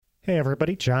Hey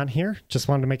everybody, John here. Just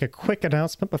wanted to make a quick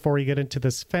announcement before we get into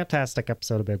this fantastic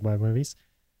episode of Big Boy Movies.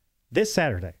 This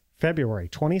Saturday, February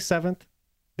 27th,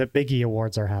 the Biggie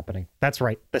Awards are happening. That's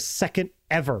right, the second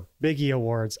ever Biggie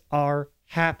Awards are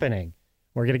happening.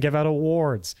 We're going to give out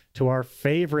awards to our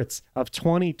favorites of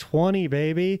 2020,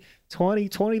 baby.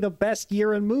 2020, the best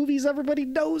year in movies. Everybody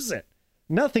knows it.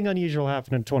 Nothing unusual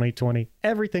happened in 2020.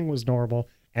 Everything was normal.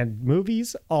 And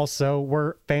movies also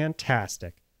were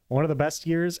fantastic. One of the best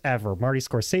years ever. Marty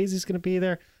Scorsese's going to be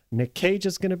there. Nick Cage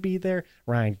is going to be there.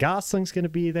 Ryan Gosling's going to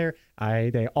be there.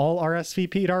 They all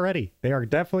RSVP'd already. They are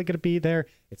definitely going to be there.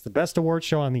 It's the best award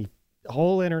show on the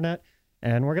whole internet.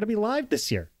 And we're going to be live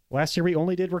this year. Last year we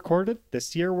only did recorded.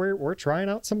 This year we're trying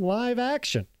out some live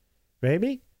action,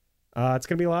 baby. It's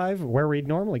going to be live where we'd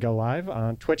normally go live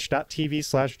on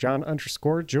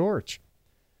twitch.tv/John_George.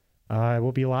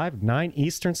 We'll be live 9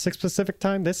 Eastern, 6 Pacific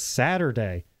time this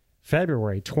Saturday,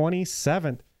 February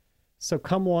 27th. So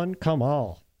come one, come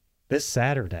all this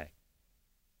Saturday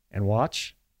and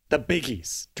watch The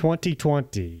Biggies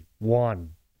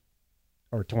 2021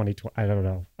 or 2020. I don't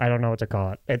know. I don't know what to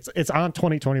call it. It's on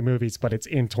 2020 movies, but it's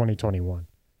in 2021.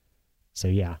 So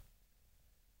yeah.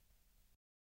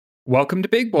 Welcome to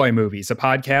Big Boy Movies, a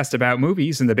podcast about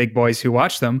movies and the big boys who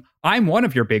watch them. I'm one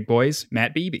of your big boys,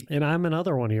 Matt Beebe. And I'm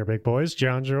another one of your big boys,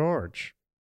 John George.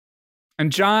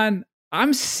 And John,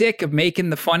 I'm sick of making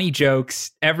the funny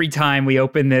jokes every time we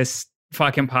open this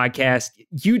fucking podcast.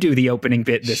 You do the opening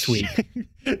bit this week.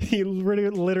 You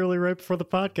literally right before the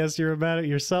podcast, you were mad at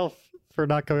yourself for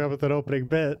not coming up with an opening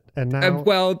bit. And now...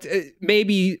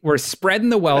 maybe we're spreading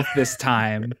the wealth this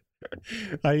time.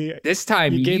 This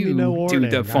time you gave me no warning. Do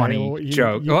the funny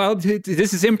joke. Well,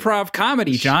 this is improv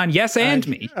comedy, John. Yes, and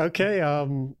me. Okay. I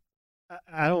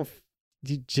don't...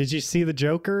 Did you see the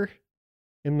Joker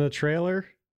in the trailer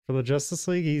for the Justice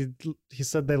League? He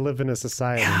said they live in a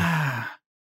society. Yeah.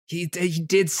 He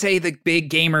did say the big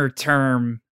gamer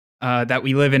term that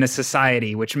we live in a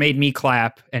society, which made me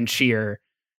clap and cheer.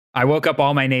 I woke up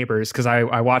all my neighbors because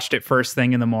I watched it first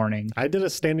thing in the morning. I did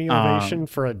a standing ovation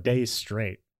for a day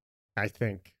straight, I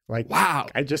think. Like, wow.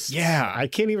 I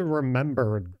can't even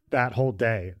remember that whole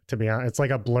day, to be honest. It's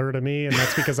like a blur to me, and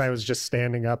that's because I was just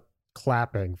standing up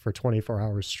clapping for 24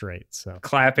 hours straight. So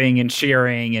clapping and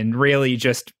cheering and really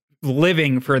just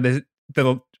living for the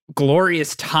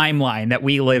glorious timeline that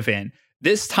we live in.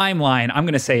 This timeline, I'm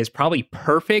going to say, is probably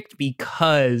perfect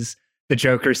because the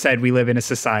Joker said we live in a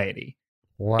society.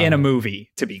 Wow. In a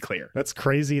movie, to be clear. That's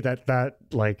crazy that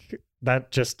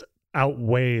just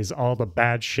outweighs all the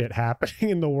bad shit happening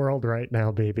in the world right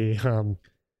now, baby.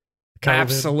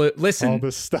 Absolutely. Listen, all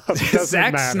this stuff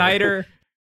Zack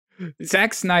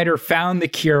Snyder found the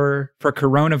cure for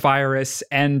coronavirus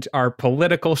and our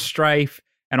political strife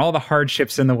and all the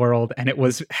hardships in the world, and it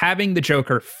was having the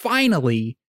Joker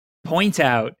finally point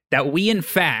out that we, in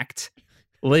fact,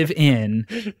 live in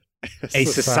a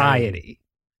society.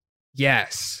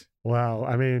 Yes. Wow.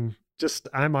 I mean,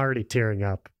 I'm already tearing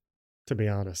up, to be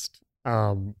honest.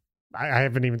 I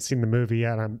haven't even seen the movie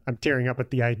yet. I'm tearing up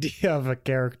at the idea of a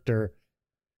character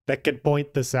that could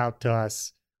point this out to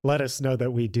us, let us know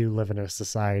that we do live in a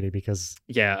society, because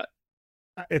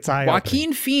it's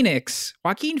Joaquin Phoenix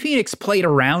played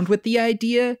around with the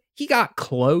idea. He got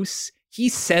close. He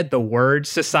said the word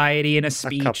society in a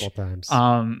speech a couple times.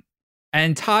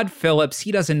 And Todd Phillips,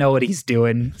 he doesn't know what he's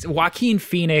doing. Joaquin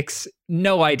Phoenix,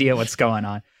 no idea what's going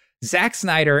on. Zack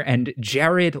Snyder and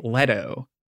Jared Leto,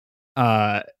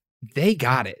 they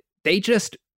got it. They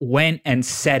just went and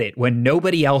said it when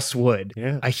nobody else would.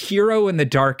 Yeah. A hero in the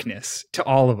darkness to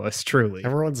all of us, truly.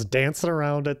 Everyone's dancing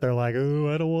around it. They're like,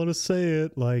 oh, I don't want to say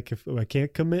it. Like, if I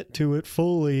can't commit to it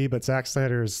fully. But Zack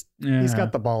Snyder's, he's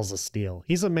got the balls of steel.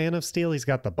 He's a man of steel. He's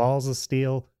got the balls of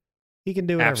steel. He can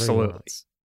do whatever he wants.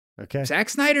 Okay. Zack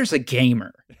Snyder's a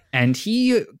gamer, and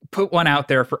he put one out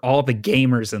there for all the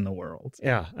gamers in the world.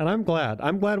 Yeah, and I'm glad.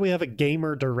 I'm glad we have a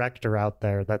gamer director out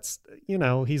there that's,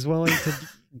 he's willing to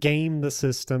game the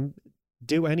system,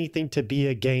 do anything to be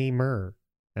a gamer,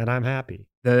 and I'm happy.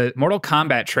 The Mortal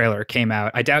Kombat trailer came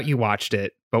out. I doubt you watched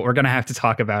it, but we're going to have to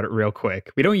talk about it real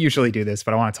quick. We don't usually do this,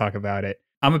 but I want to talk about it.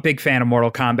 I'm a big fan of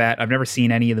Mortal Kombat. I've never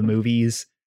seen any of the movies.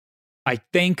 I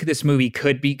think this movie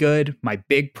could be good. My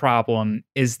big problem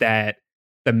is that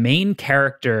the main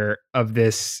character of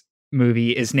this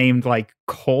movie is named like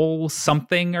Cole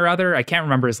something or other. I can't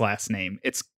remember his last name.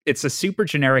 It's a super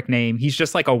generic name. He's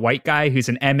just like a white guy who's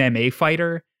an MMA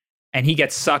fighter, and he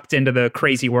gets sucked into the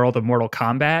crazy world of Mortal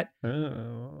Kombat.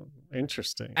 Oh,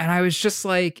 interesting. And I was just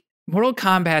like, Mortal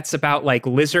Kombat's about like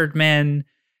lizard men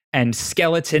and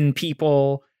skeleton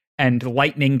people and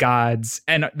lightning gods.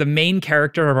 And the main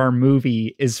character of our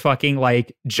movie is fucking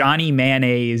like Johnny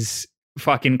Mayonnaise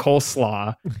fucking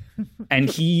coleslaw. And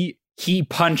he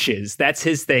punches. That's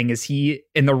his thing, is he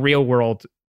in the real world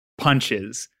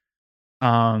punches.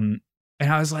 And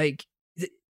I was like,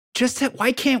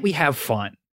 why can't we have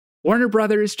fun? Warner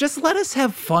Brothers, just let us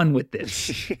have fun with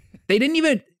this.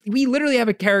 We literally have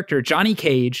a character, Johnny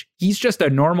Cage. He's just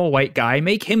a normal white guy.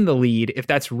 Make him the lead if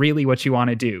that's really what you want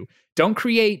to do. Don't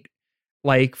create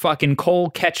like fucking Cole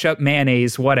ketchup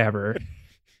mayonnaise, whatever.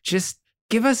 Just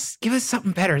give us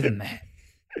something better than that.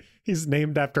 He's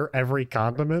named after every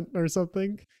condiment or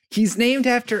something. He's named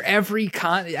after every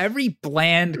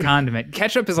bland condiment.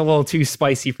 Ketchup is a little too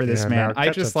spicy for this man.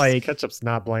 No, ketchup's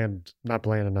not bland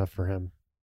enough for him.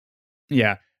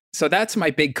 Yeah. So that's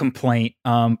my big complaint.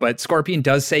 But Scorpion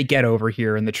does say "get over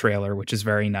here" in the trailer, which is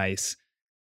very nice.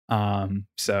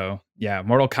 So yeah,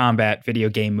 Mortal Kombat video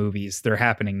game movies, they're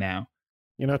happening now.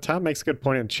 You know, Tom makes a good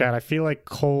point in chat. I feel like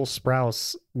Cole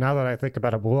Sprouse, now that I think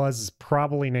about it, was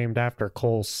probably named after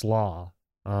Cole Slaw.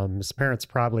 His parents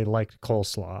probably liked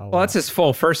coleslaw. Well, that's his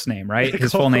full first name, right?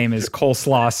 His full name is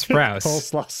Coleslaw Sprouse.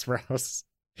 Coleslaw Sprouse.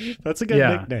 That's a good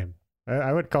nickname.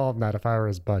 I would call him that if I were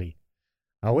his buddy,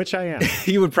 which I am.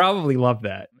 He would probably love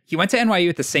that. He went to NYU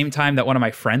at the same time that one of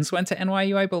my friends went to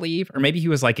NYU, I believe, or maybe he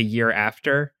was like a year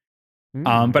after.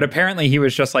 But apparently he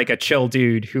was just like a chill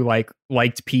dude who like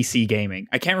liked PC gaming.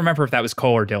 I can't remember if that was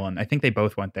Cole or Dylan. I think they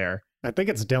both went there. I think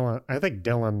it's Dylan. I think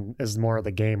Dylan is more of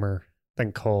the gamer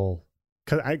than Cole.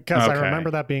 Because I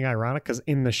remember that being ironic, because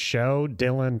in the show,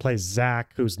 Dylan plays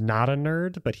Zach, who's not a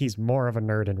nerd, but he's more of a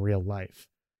nerd in real life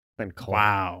than Cole.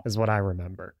 Wow. Is what I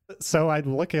remember. So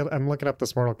I'm looking up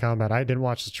this Mortal Kombat. I didn't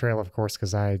watch the trailer, of course,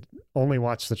 because I only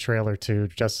watched the trailer to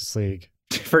Justice League.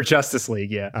 For Justice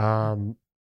League, yeah.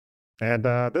 And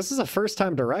this is a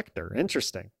first-time director.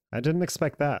 Interesting. I didn't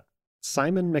expect that.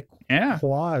 Simon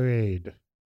McQuaid.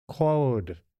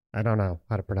 Quode. I don't know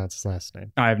how to pronounce his last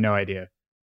name. I have no idea.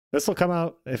 This will come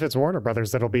out, if it's Warner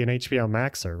Brothers, that'll be an HBO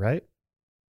Maxer, right?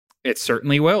 It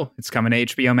certainly will. It's coming to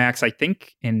HBO Max, I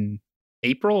think, in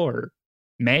April or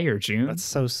May or June. That's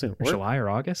so soon. Or July or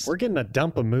August. We're getting a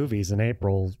dump of movies in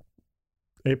April,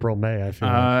 May, I feel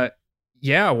like.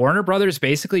 Yeah, Warner Brothers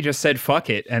basically just said fuck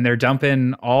it, and they're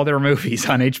dumping all their movies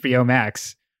on HBO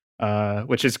Max,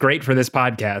 which is great for this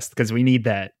podcast because we need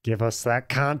that. Give us that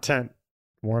content,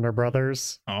 Warner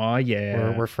Brothers. Oh,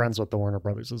 yeah. We're friends with the Warner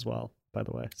Brothers as well, by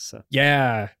the way. So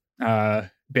yeah,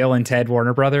 Bill and Ted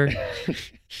Warner Brother.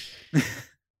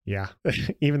 Yeah,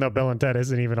 even though Bill and Ted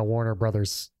isn't even a Warner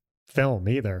Brothers film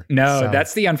either. No,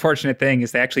 that's the unfortunate thing,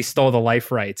 is they actually stole the life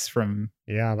rights from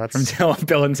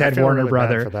Bill and Ted Warner really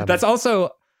Brother. That's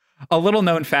also a little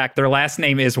known fact. Their last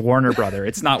name is Warner Brother.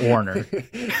 It's not Warner.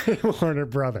 Warner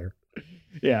Brother.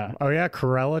 Yeah. Oh yeah,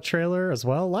 Cruella trailer as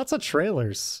well. Lots of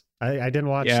trailers. I didn't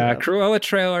watch. Yeah, Cruella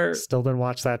trailer. Still didn't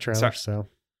watch that trailer. Sorry. So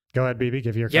go ahead, BB.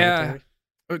 Give your commentary.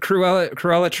 Yeah,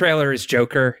 Cruella trailer is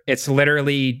Joker. It's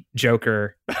literally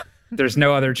Joker. There's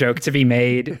no other joke to be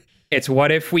made. It's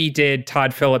what if we did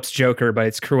Todd Phillips' Joker, but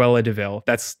it's Cruella DeVille.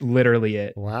 That's literally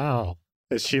it. Wow.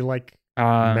 Is she like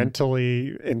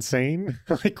mentally insane?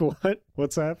 Like what?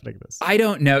 What's happening to this? I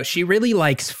don't know. She really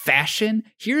likes fashion.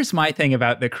 Here's my thing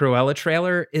about the Cruella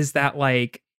trailer is that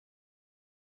like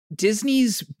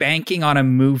Disney's banking on a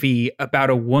movie about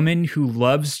a woman who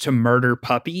loves to murder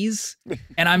puppies.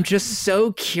 And I'm just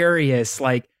so curious,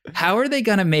 like, how are they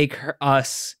going to make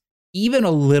us even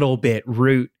a little bit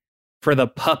root for the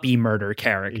puppy murder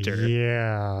character?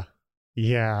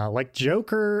 Yeah, like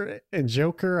Joker,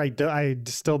 I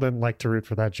still didn't like to root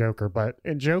for that Joker, but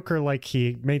in Joker, like,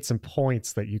 he made some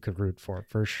points that you could root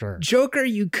for sure. Joker,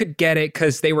 you could get it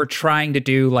because they were trying to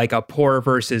do like a poor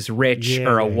versus rich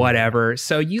or a whatever,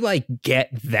 so you like get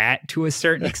that to a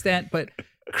certain extent, but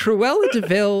Cruella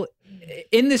DeVille,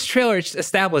 in this trailer, it's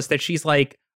established that she's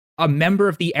like a member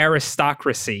of the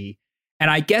aristocracy. And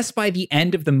I guess by the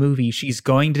end of the movie, she's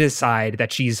going to decide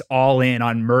that she's all in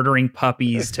on murdering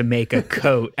puppies to make a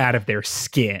coat out of their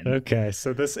skin. Okay,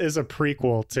 so this is a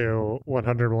prequel to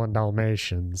 101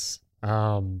 Dalmatians.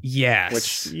 Yes.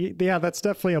 Which, yeah, that's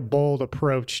definitely a bold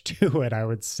approach to it, I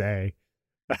would say.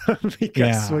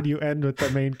 Because when you end with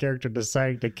the main character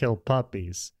deciding to kill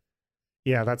puppies,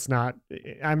 I'm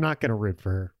not going to root for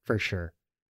her, for sure.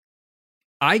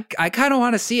 I kind of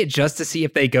want to see it just to see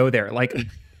if they go there. Like,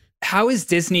 how is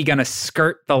Disney going to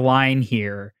skirt the line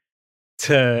here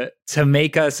to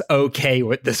make us okay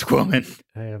with this woman?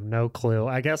 I have no clue.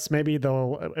 I guess maybe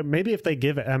if they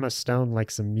give Emma Stone like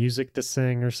some music to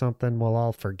sing or something, we'll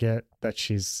all forget that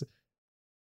she's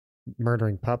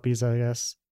murdering puppies, I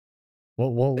guess.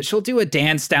 She'll do a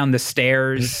dance down the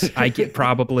stairs. I get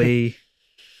probably.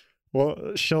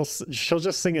 Well, she'll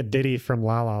just sing a ditty from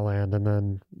La La Land, and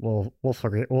then we'll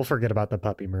forget about the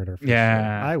puppy murder. Yeah,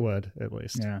 sure. I would at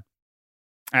least. Yeah,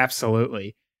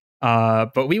 absolutely.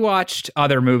 But we watched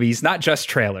other movies, not just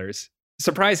trailers.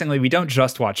 Surprisingly, we don't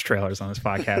just watch trailers on this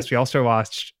podcast. We also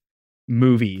watched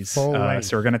movies. So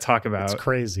we're going to talk about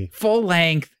full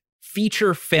length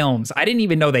feature films. I didn't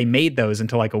even know they made those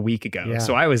until like a week ago. Yeah.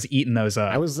 So I was eating those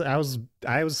up. I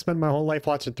was spending my whole life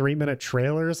watching 3-minute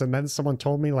trailers, and then someone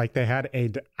told me like they had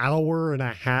an hour and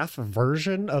a half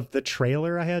version of the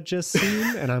trailer I had just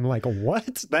seen, and I'm like,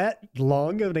 what? That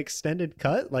long of an extended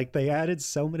cut? Like they added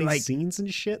so many scenes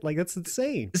and shit. Like that's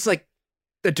insane. It's like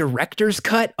the director's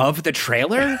cut of the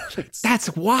trailer?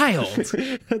 That's wild.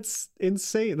 That's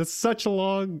insane. That's such a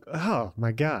long. Oh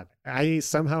my God. I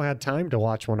somehow had time to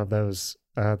watch one of those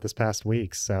this past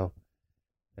week.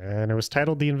 And it was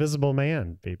titled The Invisible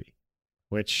Man, baby,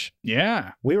 which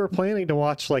we were planning to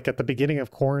watch like at the beginning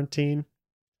of quarantine.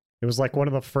 It was like one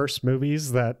of the first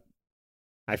movies that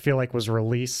I feel like was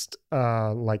released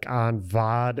like on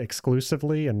VOD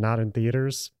exclusively and not in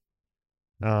theaters.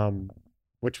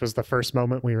 Which was the first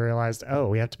moment we realized, oh,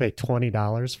 we have to pay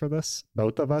 $20 for this,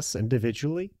 both of us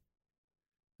individually.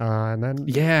 And then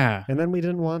we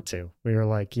didn't want to. We were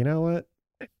like, you know what?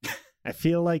 I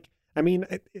feel like, I mean,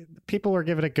 people were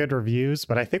giving it good reviews,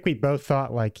 but I think we both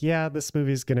thought like, yeah, this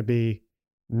movie's going to be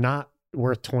not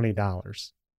worth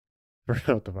 $20 for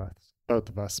both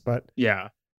of us. But yeah,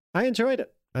 I enjoyed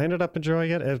it. I ended up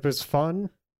enjoying it. It was fun.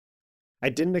 I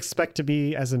didn't expect to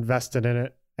be as invested in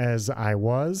it as I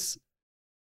was.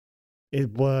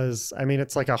 It was, I mean,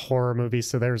 it's like a horror movie,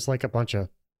 so there's like a bunch of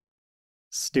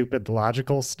stupid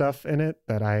logical stuff in it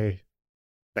that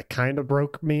kind of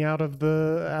broke me out of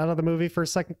the movie for a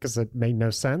second because it made no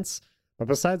sense. But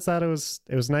besides that, it was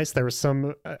nice. There was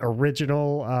some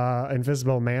original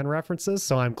Invisible Man references,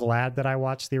 so I'm glad that I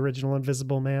watched the original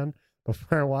Invisible Man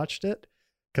before I watched it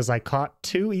because I caught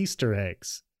 2 Easter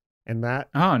eggs. And that,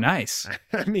 oh, nice.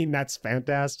 I mean, that's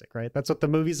fantastic, right? That's what the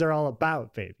movies are all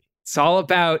about, baby. It's all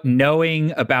about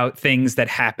knowing about things that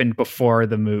happened before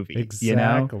the movie.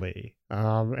 Exactly. You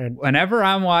know? And whenever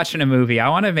I'm watching a movie, I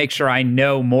want to make sure I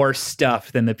know more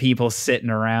stuff than the people sitting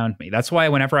around me. That's why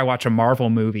whenever I watch a Marvel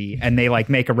movie and they like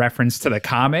make a reference to the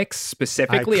comics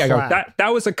specifically, I go, that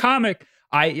was a comic.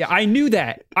 I knew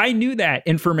that. I knew that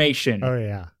information. Oh,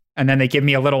 yeah. And then they give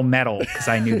me a little medal because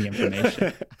I knew the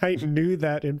information. I knew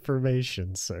that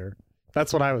information, sir.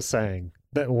 That's what I was saying.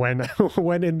 That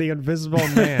when in The Invisible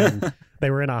Man, they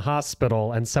were in a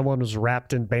hospital and someone was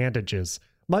wrapped in bandages,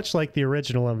 much like the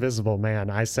original Invisible Man,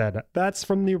 I said, that's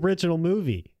from the original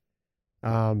movie.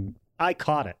 I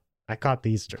caught it. I caught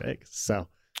the Easter egg. So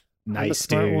nice,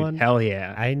 dude. One. Hell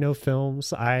yeah. I know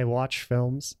films. I watch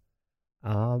films.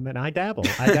 And I dabble.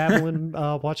 in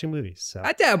watching movies. So.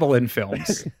 I dabble in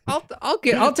films. I'll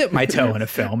dip my toe in a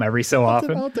film every so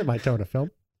often. I'll dip my toe in a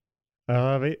film.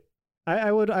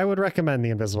 I would recommend The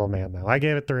Invisible Man, though. I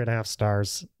gave it 3.5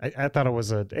 stars. I thought it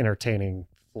was an entertaining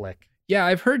flick. Yeah,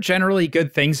 I've heard generally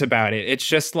good things about it. It's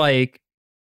just like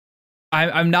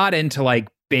I'm not into like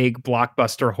big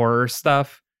blockbuster horror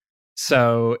stuff,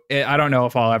 so I don't know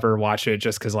if I'll ever watch it.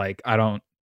 Just because like I don't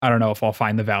know if I'll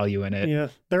find the value in it. Yeah,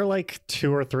 there are like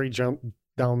 2 or 3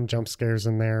 dumb jump scares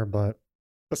in there, but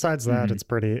besides that,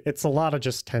 it's a lot of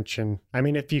just tension. I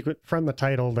mean, from the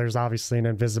title, there's obviously an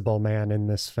invisible man in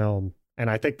this film. And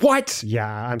I think... What?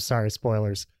 Yeah, I'm sorry,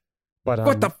 spoilers. But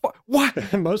what the fuck?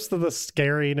 What? Most of the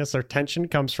scariness or tension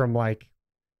comes from like,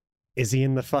 is he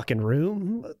in the fucking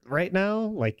room right now?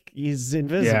 Like, he's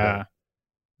invisible.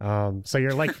 Yeah. So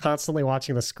you're like constantly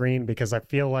watching the screen because I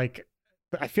feel like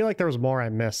there was more I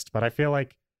missed, but I feel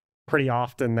like pretty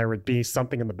often there would be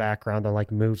something in the background that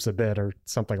like moves a bit or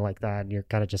something like that. And you're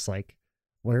kind of just like,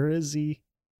 where is he?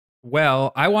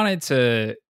 Well, I wanted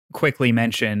to quickly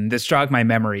mention, this jogged my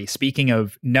memory. Speaking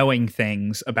of knowing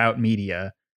things about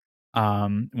media,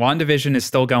 WandaVision is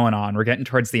still going on. We're getting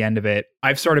towards the end of it.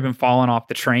 I've sort of been falling off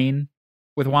the train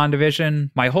with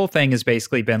WandaVision. My whole thing has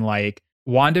basically been like,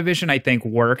 WandaVision, I think,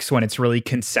 works when it's really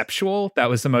conceptual. That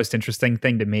was the most interesting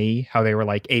thing to me, how they were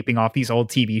like aping off these old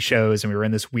TV shows and we were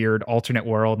in this weird alternate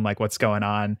world and like what's going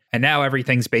on. And now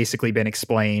everything's basically been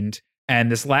explained.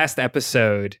 And this last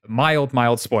episode,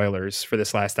 mild spoilers for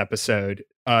this last episode,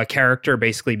 a character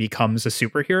basically becomes a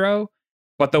superhero.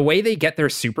 But the way they get their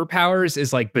superpowers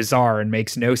is like bizarre and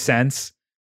makes no sense.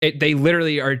 They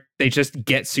just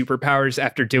get superpowers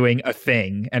after doing a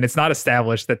thing. And it's not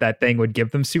established that thing would give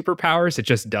them superpowers. It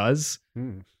just does.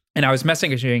 And I was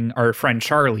messaging our friend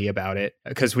Charlie about it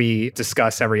because we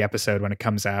discuss every episode when it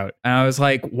comes out. And I was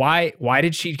like, why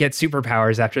did she get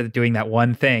superpowers after doing that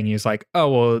one thing? He was like, oh,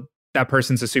 well, that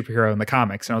person's a superhero in the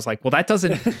comics. And I was like, well, that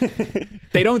doesn't,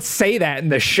 they don't say that in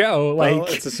the show. Like, well,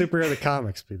 it's a superhero in the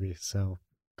comics, BB. So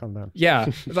calm down. Yeah.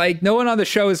 Like, no one on the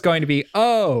show is going to be,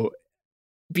 oh,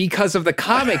 because of the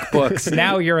comic books,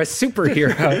 now you're a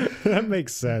superhero. That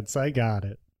makes sense. I got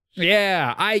it.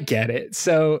 Yeah, I get it.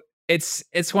 So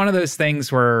it's one of those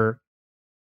things where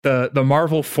the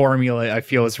Marvel formula, I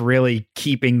feel, is really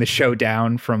keeping the show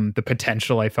down from the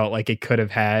potential I felt like it could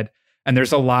have had. And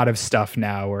there's a lot of stuff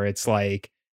now where it's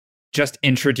like just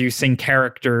introducing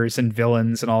characters and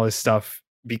villains and all this stuff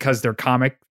because they're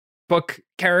comic book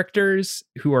characters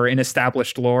who are in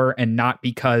established lore and not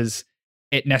because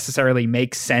it necessarily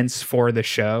makes sense for the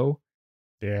show.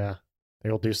 Yeah,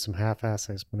 they'll do some half-ass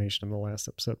explanation in the last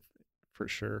episode for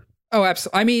sure. Oh,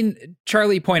 absolutely. I mean,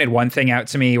 Charlie pointed one thing out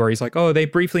to me where he's like, oh, they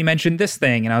briefly mentioned this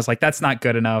thing. And I was like, that's not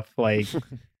good enough. Like,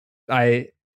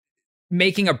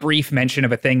 making a brief mention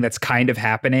of a thing that's kind of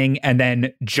happening and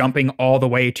then jumping all the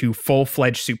way to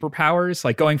full-fledged superpowers,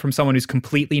 like going from someone who's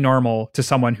completely normal to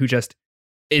someone who just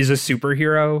is a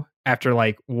superhero after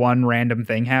like one random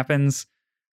thing happens.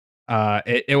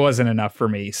 It wasn't enough for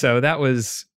me. So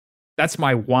that's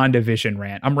my WandaVision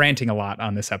rant. I'm ranting a lot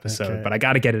on this episode, but I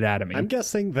got to get it out of me. I'm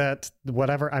guessing that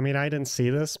I didn't see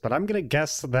this, but I'm going to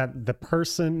guess that the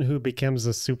person who becomes a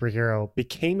superhero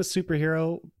became a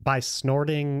superhero by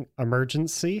snorting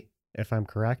Emergency, if I'm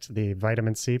correct, the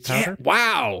vitamin C powder. Yeah,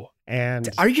 wow. And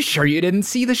are you sure you didn't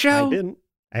see the show? I didn't.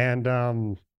 And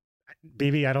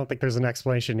BB, I don't think there's an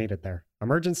explanation needed there.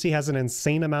 Emergency has an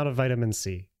insane amount of vitamin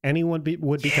C. Anyone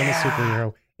would become a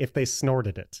superhero if they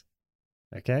snorted it.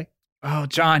 Okay? Oh,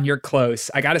 John, you're close.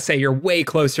 I got to say, you're way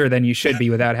closer than you should be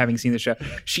without having seen the show.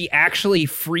 She actually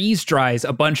freeze dries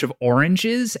a bunch of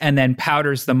oranges and then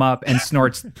powders them up and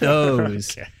snorts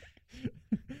those. Okay.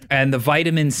 And the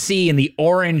vitamin C in the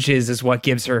oranges is what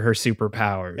gives her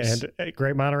superpowers. And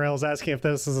Great Monorail is asking if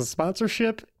this is a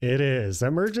sponsorship. It is.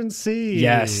 Emergency.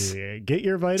 Yes. Get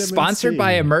your vitamin Sponsored C.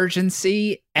 by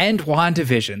Emergency and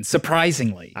WandaVision,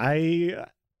 surprisingly. I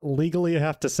legally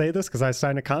have to say this because I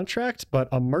signed a contract, but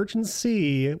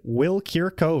Emergency will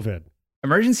cure COVID.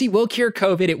 Emergency will cure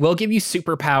COVID. It will give you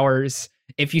superpowers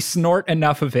if you snort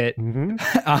enough of it.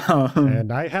 Mm-hmm.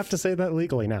 And I have to say that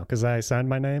legally now because I signed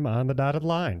my name on the dotted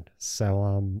line.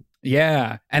 So,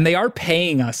 yeah. And they are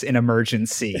paying us in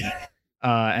Emergency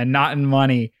and not in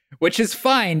money, which is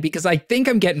fine because I think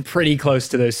I'm getting pretty close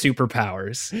to those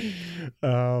superpowers.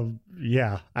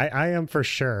 Yeah, I am for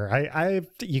sure.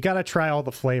 You got to try all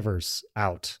the flavors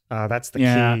out. That's the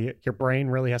key. Your brain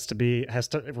really has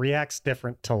to reacts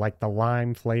different to like the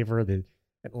lime flavor.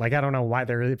 I don't know why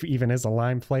there even is a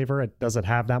lime flavor. Does it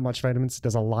have that much vitamins?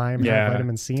 Does a lime have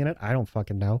vitamin C in it? I don't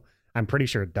fucking know. I'm pretty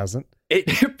sure it doesn't.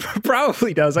 It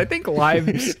probably does. I think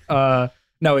lime's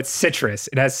no, it's citrus.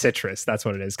 It has citrus. That's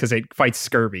what it is because it fights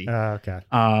scurvy. Okay.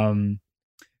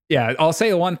 Yeah, I'll say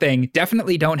the one thing.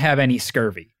 Definitely don't have any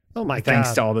scurvy. Oh my God.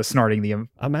 Thanks to all the snorting the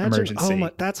emergency.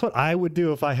 That's what I would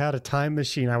do if I had a time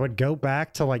machine. I would go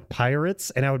back to like pirates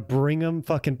and I would bring them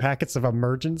fucking packets of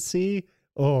Emergency.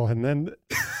 Oh, and then,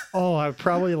 I would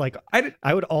probably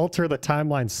I would alter the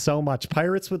timeline so much.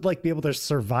 Pirates would like be able to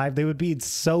survive. They would be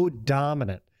so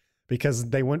dominant because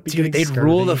they wouldn't be getting they'd scurvy.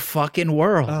 Rule the fucking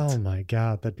world. Oh my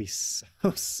God, that'd be so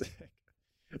sick.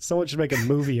 Someone should make a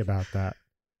movie about that.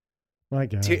 My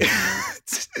God. Dude,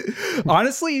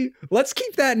 honestly, let's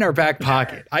keep that in our back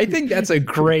pocket. I think that's a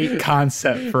great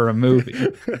concept for a movie.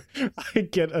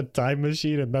 I'd get a time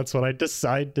machine and that's what I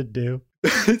decide to do.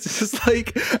 It's just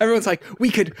like everyone's like, we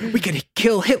could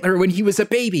kill Hitler when he was a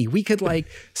baby. We could like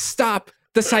stop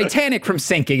the Titanic from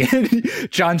sinking. And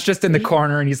John's just in the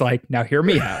corner and he's like, now hear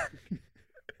me out.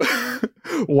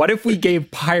 What if we gave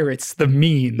pirates the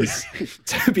means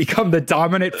to become the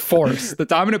dominant force, the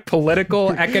dominant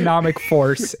political, economic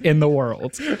force in the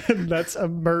world? And that's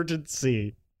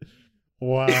Emergency.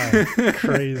 Wow.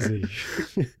 Crazy.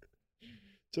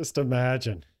 Just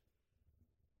imagine.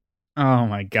 Oh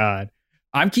my God.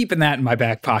 I'm keeping that in my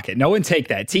back pocket. No one take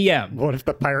that. TM. What if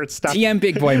the pirates stop? TM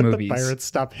big boy movies. The pirates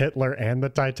stop Hitler and the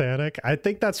Titanic. I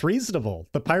think that's reasonable.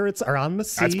 The pirates are on the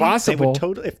sea. That's possible.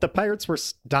 If the pirates were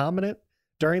dominant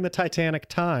during the Titanic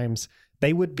times,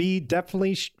 they would be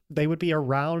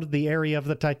around the area of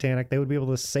the Titanic. They would be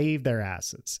able to save their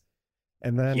asses.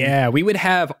 And then we would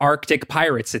have Arctic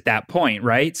pirates at that point,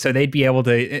 right? So they'd be able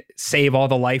to save all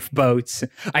the lifeboats.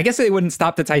 I guess they wouldn't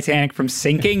stop the Titanic from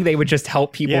sinking. They would just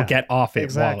help people get off it.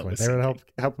 Exactly. While it was they would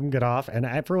help them get off. And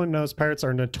everyone knows pirates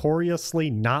are notoriously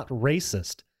not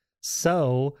racist.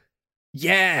 So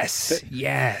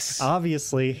Yes.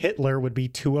 Obviously, Hitler would be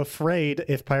too afraid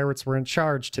if pirates were in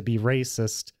charge to be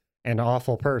racist and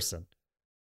awful person.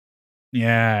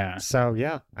 Yeah. So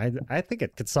yeah, I think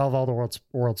it could solve all the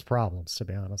world's problems, to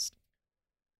be honest.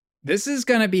 This is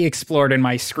going to be explored in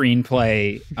my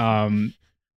screenplay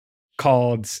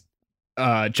called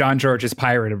John George's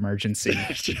Pirate Emergency.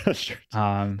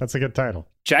 That's a good title.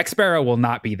 Jack Sparrow will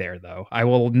not be there, though. I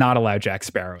will not allow Jack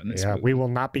Sparrow in this movie. We will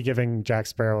not be giving Jack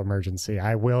Sparrow emergency.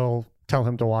 I will tell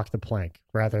him to walk the plank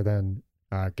rather than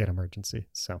get emergency.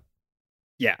 So,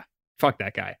 yeah, fuck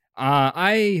that guy.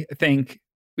 I think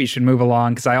we should move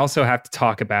along because I also have to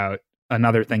talk about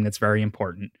another thing that's very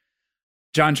important.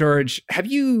 John George, have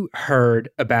you heard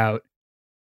about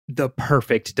the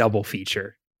perfect double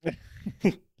feature?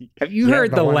 Have you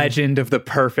heard the legend of the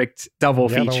perfect double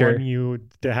feature? The one you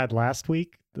had last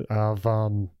week of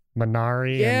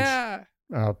Minari and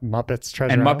Muppets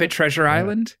Treasure and Island? Muppet Treasure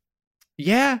Island?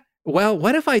 Yeah. Well,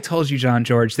 what if I told you, John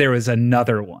George, there was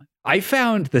another one? I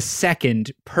found the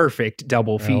second perfect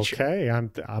double feature. Okay,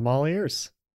 I'm all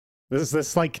ears. Is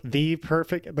this like the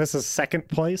perfect? This is second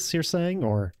place, you're saying,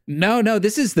 or no?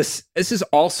 This is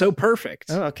also perfect.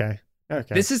 Oh, okay.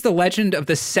 This is the legend of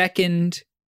the second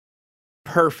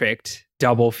perfect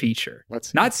double feature.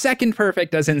 Not second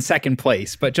perfect as in second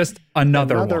place, but just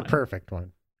another one. Perfect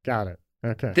one. Got it.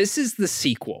 Okay. This is the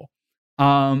sequel.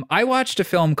 I watched a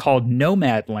film called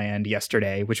Nomadland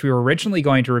yesterday, which we were originally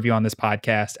going to review on this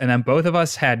podcast, and then both of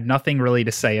us had nothing really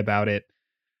to say about it.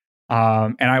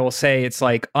 And I will say it's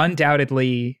like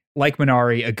undoubtedly, like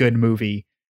Minari, a good movie.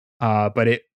 But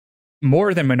it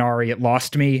more than Minari, it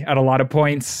lost me at a lot of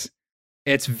points.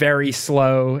 It's very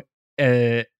slow.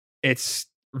 It's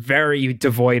very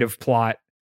devoid of plot.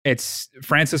 It's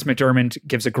Frances McDormand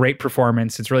gives a great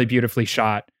performance. It's really beautifully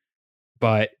shot,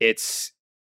 but it's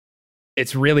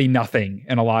really nothing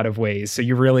in a lot of ways. So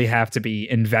you really have to be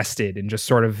invested in just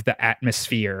sort of the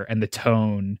atmosphere and the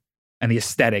tone and the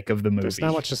aesthetic of the movie. There's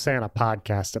not much to say on a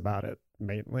podcast about it,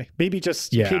 mainly. Maybe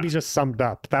just summed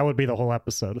up. That would be the whole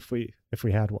episode if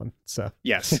we had one. So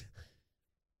yes.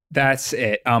 That's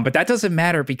it. But that doesn't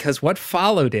matter because what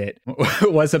followed it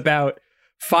was about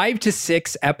 5 to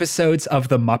 6 episodes of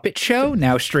The Muppet Show,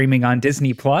 now streaming on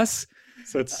Disney Plus.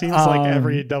 So it seems like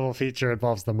every double feature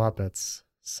involves the Muppets.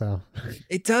 So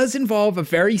it does involve a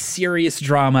very serious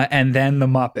drama and then the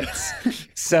Muppets.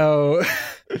 So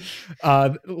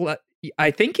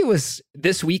I think it was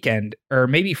this weekend or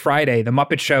maybe Friday. The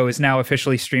Muppet Show is now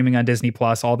officially streaming on Disney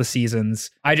Plus, all the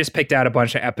seasons. I just picked out a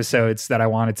bunch of episodes that I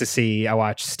wanted to see. I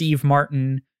watched Steve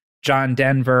Martin, John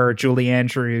Denver, Julie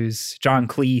Andrews, John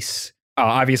Cleese,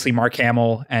 obviously Mark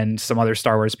Hamill, and some other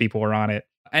Star Wars people were on it.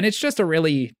 And it's just a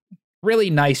really, really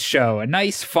nice show, a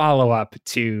nice follow-up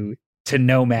to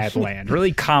Nomadland.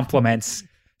 Really complements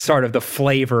sort of the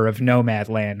flavor of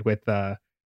Nomadland with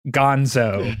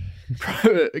Gonzo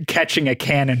catching a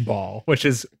cannonball, which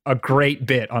is a great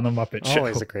bit on the Muppet Show.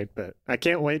 Always a great bit. I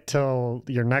can't wait till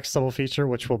your next double feature,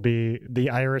 which will be The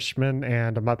Irishman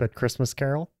and A Muppet Christmas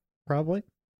Carol, probably.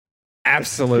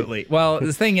 Absolutely. Well,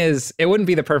 the thing is, it wouldn't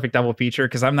be the perfect double feature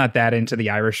because I'm not that into The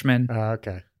Irishman.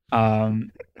 Okay.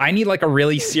 I need like a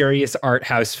really serious art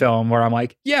house film where I'm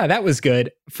like, yeah, that was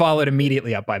good, followed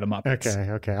immediately up by the Muppets.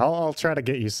 Okay. I'll try to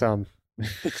get you some.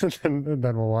 and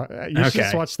then we'll watch. You should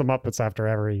just watch the Muppets after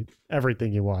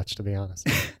everything you watch, to be honest.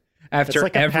 After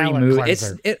like every movie,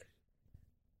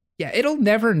 it'll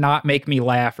never not make me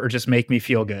laugh or just make me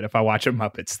feel good if I watch a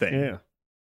Muppets thing. Yeah,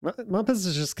 Muppets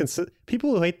is just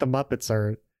people who hate the Muppets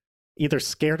are either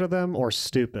scared of them or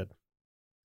stupid.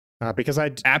 Because I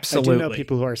do know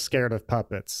people who are scared of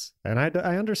puppets, and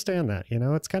I understand that.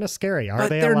 It's kind of scary. Are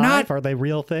they alive? Are they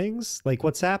real things? Like,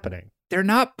 what's happening? They're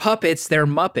not puppets, they're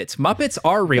Muppets. Muppets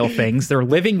are real things. They're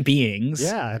living beings.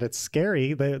 Yeah, and it's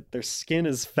scary. Their skin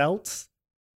is felt.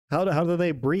 How do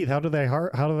they breathe? How do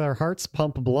their hearts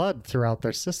pump blood throughout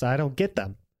their system? I don't get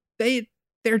them.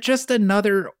 They're just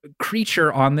another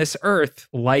creature on this earth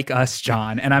like us,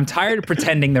 John, and I'm tired of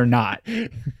pretending they're not.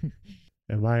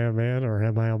 Am I a man or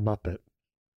am I a Muppet?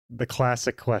 The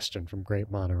classic question from Great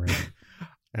Monorail.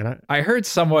 And I heard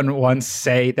someone once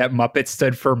say that Muppet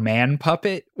stood for man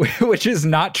puppet, which is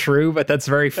not true, but that's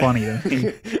very funny to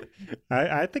me.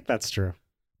 I think that's true.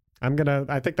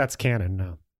 I think that's canon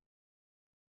now.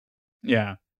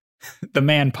 Yeah. The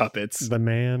man puppets. The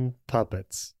man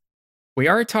puppets. We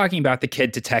are talking about the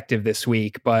kid detective this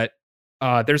week, but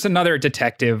there's another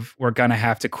detective we're going to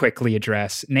have to quickly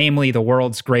address, namely the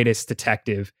world's greatest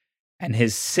detective and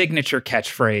his signature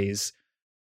catchphrase,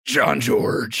 John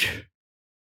George.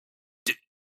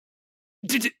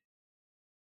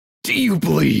 do you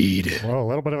bleed? Whoa, a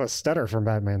little bit of a stutter from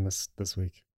Batman this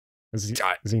week. Is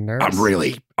he nervous?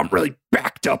 I'm really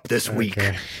backed up this week.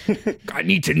 I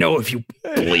need to know if you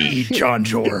bleed, John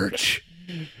George.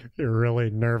 You're really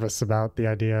nervous about the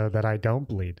idea that I don't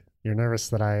bleed. You're nervous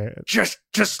that I...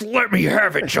 Just let me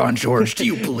have it, John George. Do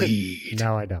you bleed?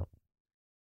 No, I don't.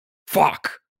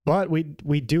 Fuck. But we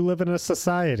do live in a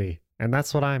society, and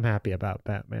that's what I'm happy about,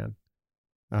 Batman.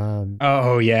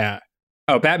 Oh, yeah.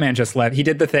 Oh, Batman just left. He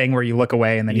did the thing where you look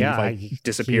away and then he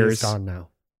disappears. He's gone now.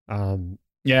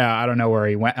 Yeah, I don't know where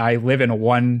he went. I live in a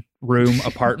one-room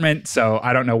apartment, so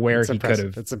I don't know where he could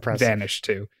have vanished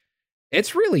to.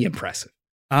 It's really impressive.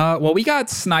 Well, we got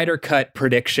Snyder Cut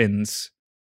predictions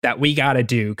that we got to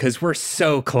do because we're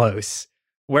so close.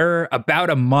 We're about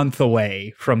a month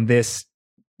away from this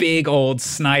big old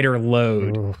Snyder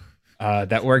load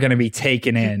that we're going to be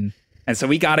taking in. And so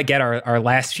we got to get our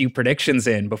last few predictions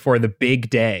in before the big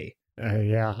day.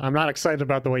 Yeah, I'm not excited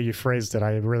about the way you phrased it.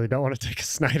 I really don't want to take a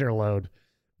Snyder load.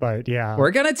 But yeah.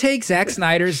 We're going to take Zack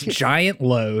Snyder's giant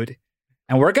load,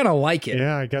 and we're going to like it.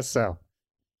 Yeah, I guess so.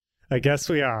 I guess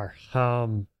we are.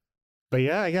 But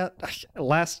yeah, I got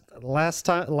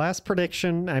last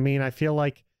prediction. I mean, I feel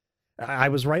like I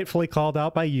was rightfully called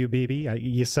out by you, BB.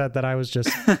 You said that I was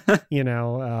just,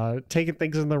 taking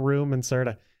things in the room and sort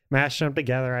of mashing them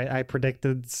together. I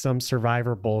predicted some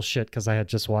Survivor bullshit because I had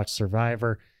just watched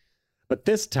Survivor. But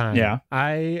this time,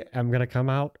 I am going to come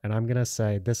out and I'm going to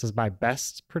say this is my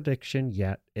best prediction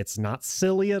yet. It's not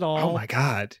silly at all. Oh, my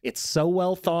God. It's so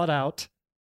well thought out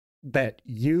that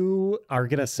you are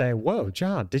going to say, whoa,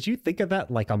 John, did you think of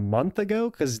that like a month ago?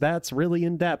 Because that's really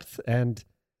in depth and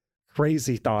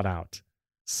crazy thought out.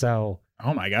 So,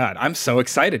 oh, my God. I'm so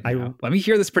excited now. Let me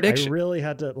hear this prediction. I really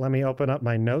had to let me open up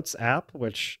my notes app,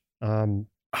 which... oh,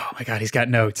 my God. He's got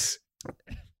notes.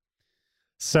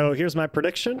 So here's my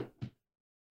prediction.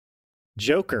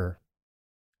 Joker.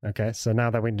 Okay, so now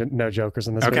that we know Joker's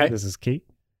in this movie, this is key.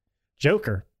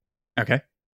 Joker. Okay.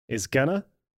 He's gonna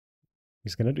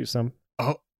do some.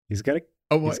 He's gonna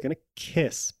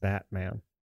kiss Batman.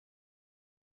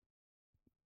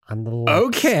 On the lips.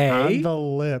 Okay. On the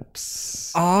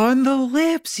lips. On the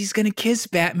lips. He's gonna kiss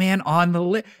Batman on the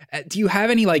lip. Do you have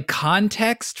any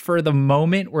context for the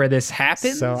moment where this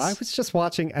happens? So I was just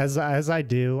watching, as I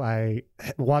do, I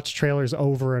watch trailers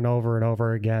over and over and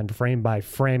over again, frame by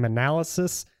frame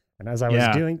analysis. And as I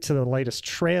was doing to the latest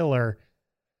trailer,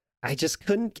 I just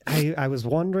couldn't. I was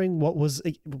wondering what was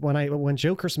when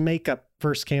Joker's makeup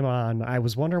first came on. I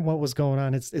was wondering what was going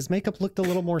on. His makeup looked a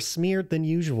little more smeared than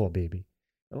usual, baby.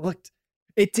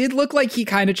 It did look like he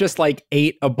kind of just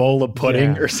ate a bowl of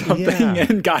pudding or something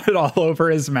and got it all over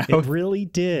his mouth. It really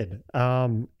did.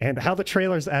 And how the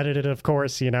trailer's edited, of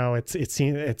course,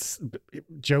 it's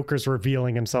Joker's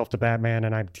revealing himself to Batman,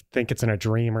 and I think it's in a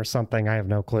dream or something. I have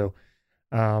no clue.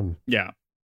 But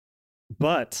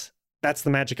that's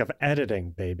the magic of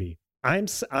editing, baby. I'm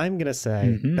gonna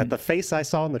say that the face I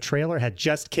saw in the trailer had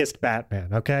just kissed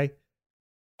Batman. Okay.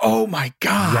 Oh my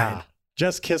God. Yeah.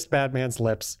 Just kissed Batman's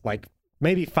lips,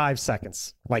 maybe 5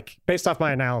 seconds. Based off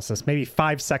my analysis, maybe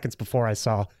 5 seconds before I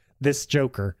saw this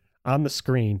Joker on the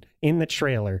screen in the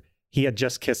trailer, he had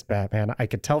just kissed Batman. I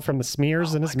could tell from the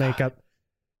smears in his makeup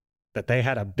that they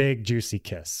had a big, juicy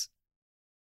kiss.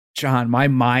 John, my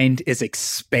mind is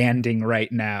expanding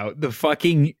right now. The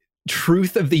fucking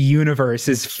truth of the universe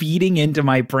is feeding into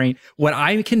my brain. When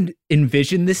I can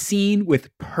envision this scene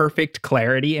with perfect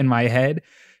clarity in my head,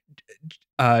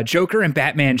 Joker and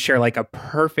Batman share a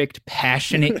perfect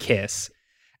passionate kiss,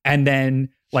 and then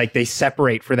they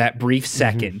separate for that brief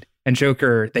second, and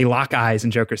they lock eyes,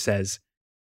 and Joker says,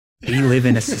 "We live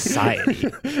in a society."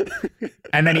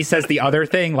 And then he says the other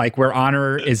thing, where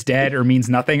honor is dead or means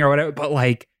nothing or whatever.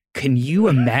 But can you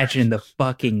imagine the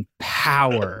fucking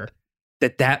power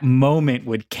that moment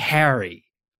would carry?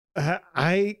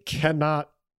 I cannot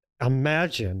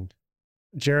imagine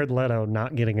Jared Leto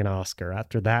not getting an Oscar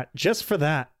after that, just for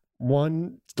that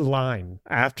one line,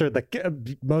 after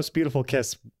the most beautiful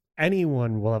kiss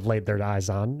anyone will have laid their eyes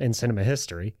on in cinema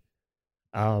history.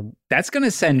 That's going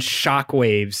to send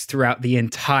shockwaves throughout the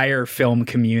entire film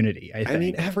community, I think. I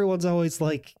mean, everyone's always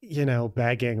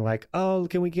begging, oh,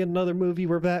 can we get another movie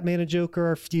where Batman and Joker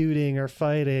are feuding or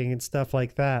fighting and stuff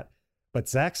like that? But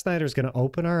Zack Snyder's going to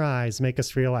open our eyes, make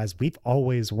us realize we've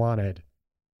always wanted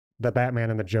the Batman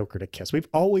and the Joker to kiss. We've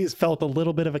always felt a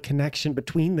little bit of a connection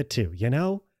between the two,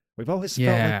 We've always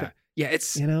felt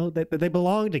it's that they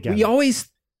belong together. We always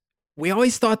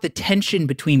thought the tension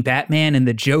between Batman and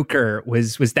the Joker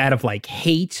was that of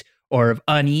hate or of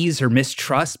unease or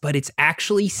mistrust, but it's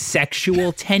actually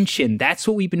sexual tension. That's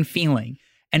what we've been feeling.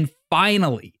 And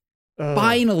finally,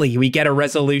 Finally, we get a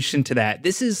resolution to that.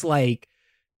 This is like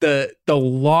the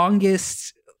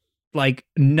longest like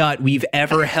nut we've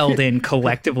ever held in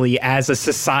collectively as a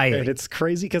society. And it's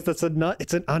crazy because that's a nut.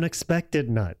 It's an unexpected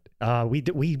nut. It's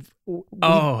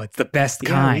the best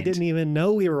kind. We didn't even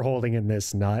know we were holding in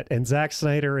this nut, and Zack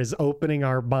Snyder is opening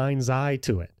our mind's eye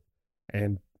to it.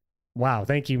 And wow,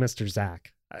 thank you, Mr.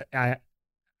 Zack. I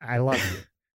love you.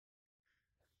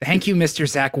 Thank you, Mr.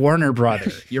 Zack Warner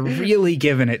brother. You're really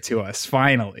giving it to us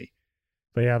finally.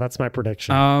 But yeah, that's my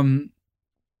prediction.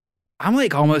 I'm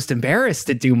like almost embarrassed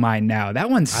to do mine now.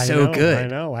 That one's so good. I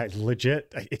know.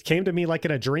 It came to me like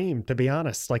in a dream, to be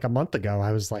honest. Like a month ago,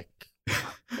 I was like,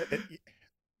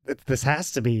 this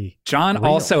has to be. John real.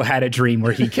 Also had a dream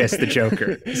where he kissed the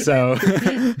Joker. So,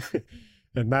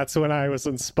 and that's when I was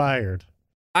inspired.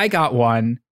 I got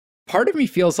one. Part of me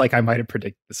feels like I might have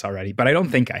predicted this already, but I don't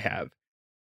think I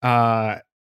have.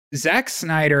 Zack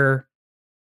Snyder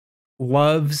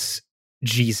loves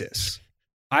Jesus.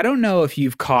 I don't know if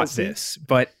you've caught this,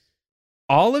 but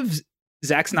all of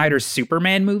Zack Snyder's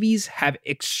Superman movies have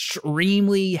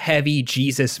extremely heavy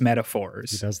Jesus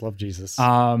metaphors. He does love Jesus.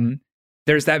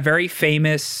 There's that very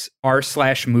famous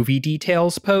r/movie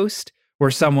details post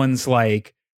where someone's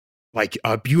like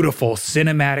a beautiful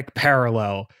cinematic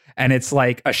parallel. And it's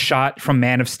like a shot from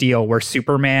Man of Steel where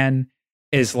Superman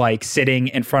is like sitting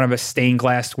in front of a stained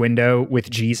glass window with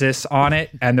Jesus on it.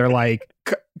 And they're like,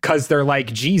 because they're like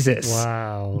Jesus.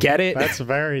 Wow. Get it? That's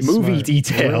very movie smart.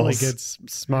 details. Really good,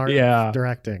 smart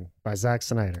directing by Zack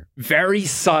Snyder. Very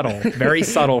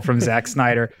subtle from Zack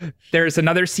Snyder. There's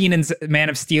another scene in Man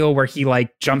of Steel where he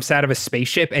like jumps out of a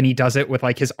spaceship and he does it with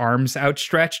like his arms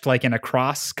outstretched, like in a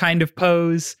cross kind of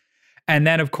pose. And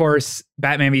then, of course,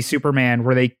 Batman v Superman,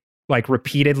 where they like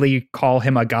repeatedly call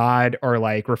him a god or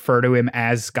like refer to him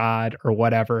as God or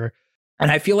whatever. And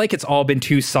I feel like it's all been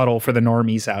too subtle for the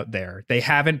normies out there. They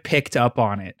haven't picked up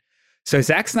on it. So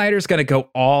Zack Snyder's going to go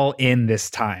all in this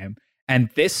time. And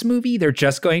this movie, they're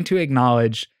just going to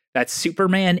acknowledge that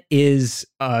Superman is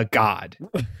a god.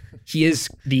 He is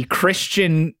the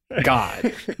Christian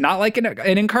God, not like an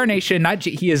incarnation.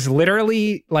 He is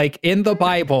literally like in the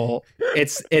Bible.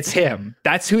 It's him.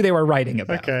 That's who they were writing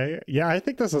about. Okay. Yeah, I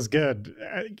think this is good.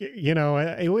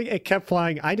 It kept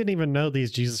flying. I didn't even know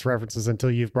these Jesus references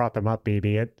until you've brought them up, BB.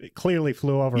 It clearly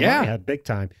flew over my head big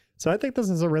time. So I think this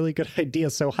is a really good idea.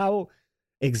 So how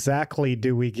exactly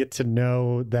do we get to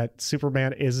know that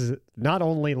Superman is not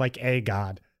only like a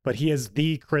god, but he is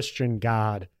the Christian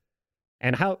God?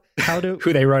 And how do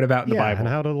who they wrote about in the Bible, and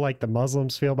how do like the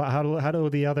Muslims feel about how do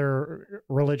the other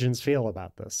religions feel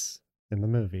about this in the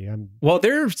movie? Well,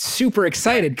 they're super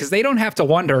excited because they don't have to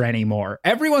wonder anymore.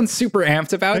 Everyone's super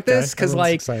amped about this because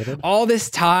like excited. All this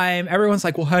time, everyone's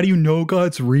like, well, how do you know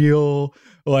God's real?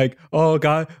 Like, oh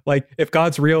God, like if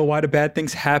God's real, why do bad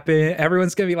things happen?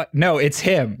 Everyone's gonna be like, no, it's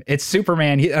him, it's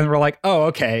Superman. And we're like, oh,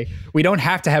 okay, we don't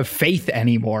have to have faith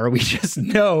anymore. We just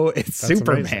know it's That's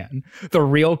Superman, amazing. The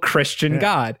real Christian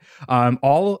God.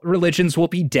 All religions will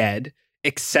be dead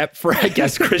except for, I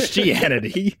guess,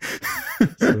 Christianity. So,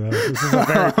 this is a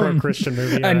very pro-Christian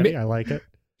movie already. I like it.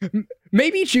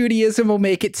 Maybe Judaism will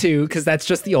make it too, because that's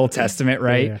just the Old Testament,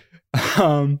 right? Yeah.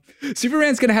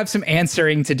 Superman's going to have some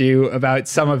answering to do about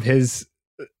some of his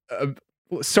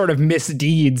sort of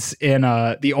misdeeds in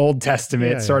the Old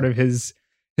Testament, sort of his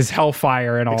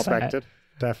hellfire and all Expected,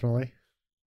 definitely.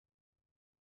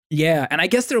 Yeah, and I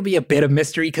guess there'll be a bit of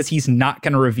mystery because he's not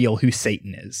going to reveal who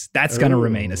Satan is. That's going to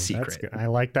remain a secret. I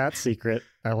like that secret.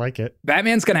 I like it.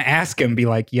 Batman's going to ask him, be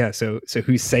like, yeah, so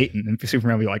who's Satan? And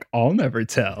Superman will be like, I'll never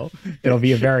tell. It'll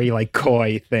be a very like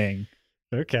coy thing.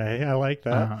 Okay, I like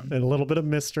that. And a little bit of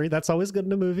mystery. That's always good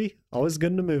in a movie. Always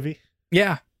good in a movie.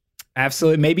 Yeah,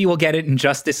 absolutely. Maybe we'll get it in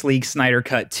Justice League Snyder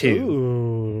Cut 2.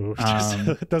 Ooh.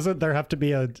 Doesn't there have to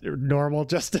be a normal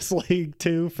Justice League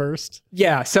 2 first?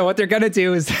 Yeah, so what they're going to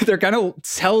do is they're going to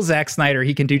tell Zack Snyder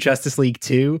he can do Justice League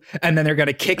 2, and then they're going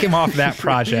to kick him off that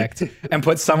project and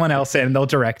put someone else in. They'll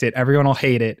direct it. Everyone will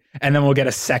hate it. And then we'll get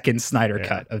a second Snyder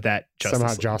Cut of that Justice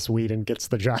Somehow League. Joss Whedon gets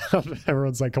the job.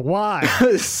 Everyone's like, why?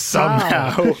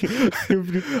 Somehow.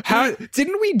 How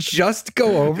didn't we just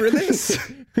go over this?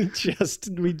 we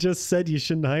just said you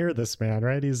shouldn't hire this man,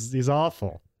 right? He's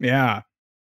awful. Yeah.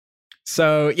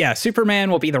 So yeah, Superman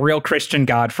will be the real Christian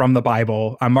God from the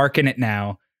Bible. I'm marking it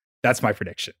now. That's my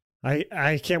prediction.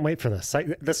 I can't wait for this.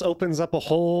 This opens up a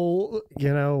whole,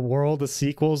 world of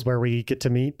sequels where we get to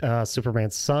meet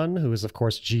Superman's son, who is of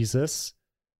course Jesus,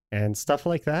 and stuff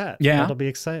like that. Yeah, that'll be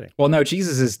exciting. Well, no,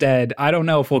 Jesus is dead. I don't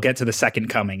know if we'll get to the second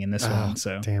coming in this one.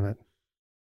 So damn it,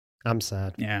 I'm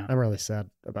sad. Yeah, I'm really sad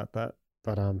about that.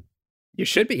 But You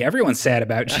should be. Everyone's sad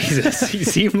about Jesus. He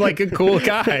seemed like a cool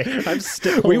guy.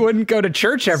 We wouldn't go to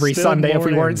church every Sunday if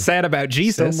we weren't sad about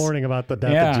Jesus. Still mourning about the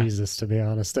death of Jesus, to be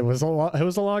honest. It was a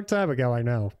long time ago, I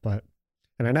know, but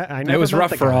I never it was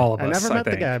rough for all of us. I never met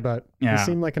the guy, but he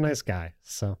seemed like a nice guy.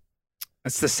 So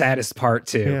that's the saddest part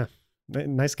too. Yeah,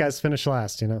 nice guys finish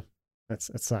last. It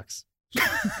sucks.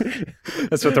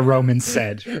 That's what the Romans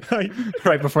said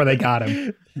right before they got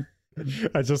him.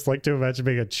 I just like to imagine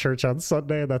being at church on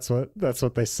Sunday, and that's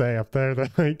what they say up there. They're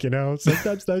like,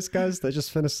 sometimes nice guys, they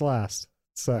just finish last.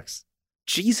 It sucks.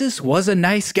 Jesus was a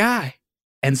nice guy,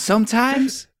 and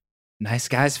sometimes nice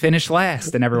guys finish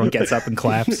last, and everyone gets up and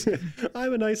claps.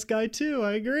 I'm a nice guy too.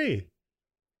 I agree.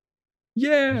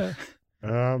 Yeah.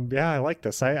 I like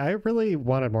this. I really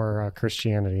wanted more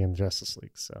Christianity in Justice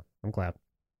League, so I'm glad.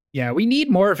 Yeah, we need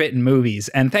more of it in movies,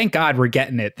 and thank God we're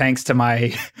getting it thanks to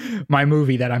my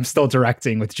movie that I'm still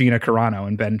directing with Gina Carano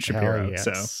and Ben Shapiro. Yes.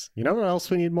 So, you know what else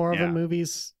we need more of in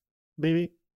movies,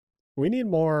 baby? We need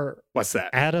more. What's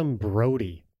that? Adam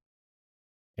Brody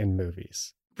in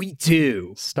movies. We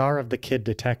do. Star of The Kid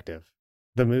Detective,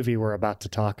 the movie we're about to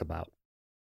talk about.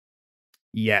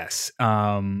 Yes.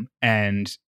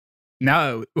 And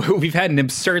now we've had an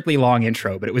absurdly long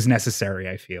intro, but it was necessary,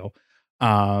 I feel.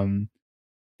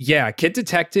 Yeah, Kid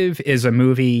Detective is a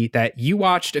movie that you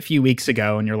watched a few weeks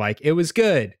ago and you're like, it was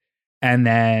good. And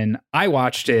then I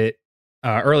watched it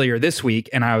earlier this week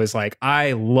and I was like,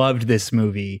 I loved this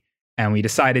movie. And we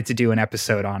decided to do an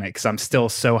episode on it because I'm still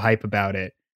so hype about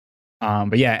it.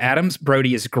 But yeah, Adams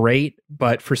Brody is great.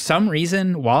 But for some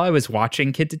reason, while I was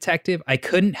watching Kid Detective, I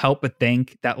couldn't help but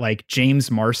think that like James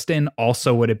Marsden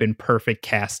also would have been perfect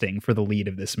casting for the lead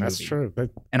of this movie. That's true.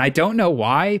 And I don't know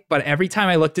why, but every time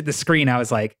I looked at the screen, I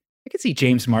was like, I could see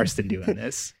James Marsden doing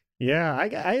this. Yeah,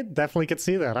 I definitely could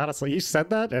see that. Honestly, you said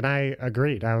that and I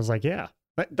agreed. I was like, yeah,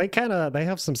 they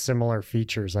have some similar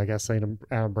features, I guess, Adam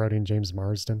Brody and James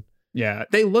Marsden. Yeah,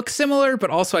 they look similar, but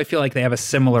also I feel like they have a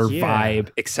similar vibe,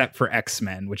 except for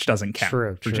X-Men, which doesn't count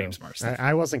for James Marsden.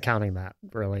 I wasn't counting that,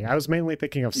 really. I was mainly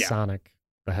thinking of Sonic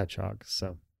the Hedgehog.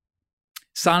 So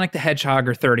Sonic the Hedgehog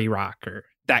or 30 Rock or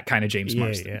that kind of James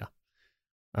Marsden.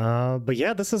 Yeah. But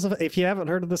yeah, this is, if you haven't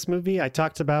heard of this movie, I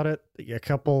talked about it a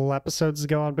couple episodes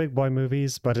ago on Big Boy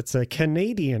Movies, but it's a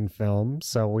Canadian film.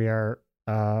 So we are,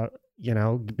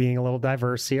 being a little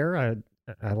diverse here.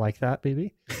 I like that,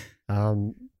 baby.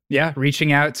 Yeah,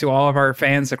 reaching out to all of our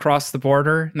fans across the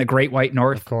border in the Great White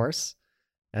North. Of course.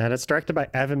 And it's directed by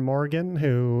Evan Morgan,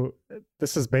 who I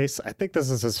think this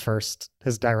is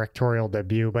his directorial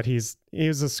debut, but he was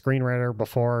a screenwriter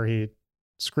before. He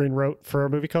screenwrote for a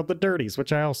movie called The Dirties,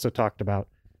 which I also talked about,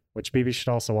 which BB should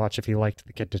also watch if you liked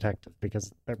The Kid Detective,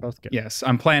 because they're both good. Yes,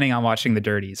 I'm planning on watching The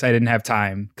Dirties. I didn't have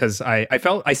time because I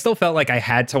still felt like I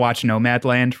had to watch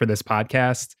Nomadland for this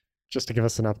podcast. Just to give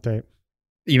us an update.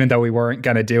 Even though we weren't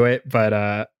going to do it,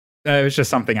 but it was just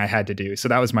something I had to do. So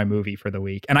that was my movie for the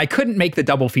week. And I couldn't make the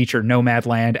double feature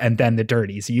Nomadland and then The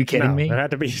Dirties. Are you kidding me? It had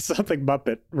to be something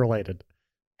Muppet related.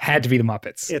 Had to be the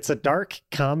Muppets. It's a dark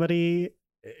comedy.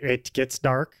 It gets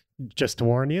dark. Just to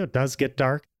warn you, it does get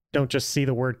dark. Don't just see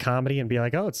the word comedy and be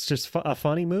like, oh, it's just a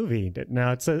funny movie.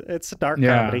 No, it's a dark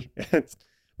comedy.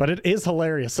 But it is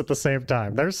hilarious at the same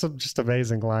time. There's some just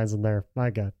amazing lines in there. My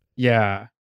God. Yeah.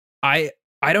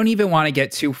 I don't even want to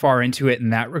get too far into it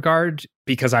in that regard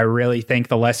because I really think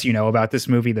the less you know about this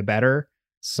movie, the better.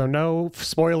 So no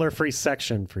spoiler-free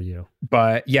section for you.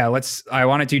 But yeah, I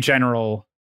want to do general.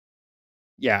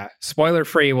 Yeah,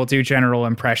 spoiler-free. We'll do general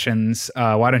impressions.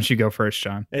 Why don't you go first,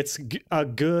 John? It's a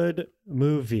good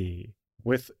movie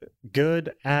with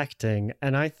good acting.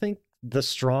 And I think the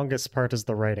strongest part is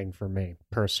the writing for me,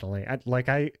 personally. I'm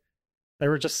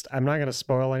not going to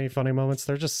spoil any funny moments.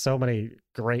 There's just so many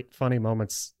great funny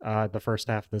moments the first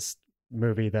half of this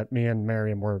movie that me and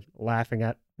Miriam were laughing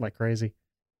at like crazy.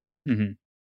 Mm-hmm.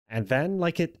 And then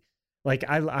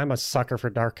I'm a sucker for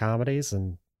dark comedies,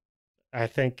 and I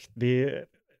think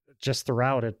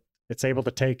throughout it's able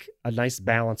to take a nice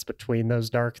balance between those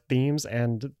dark themes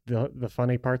and the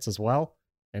funny parts as well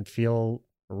and feel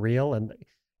real. And,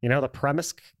 the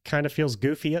premise kind of feels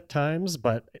goofy at times,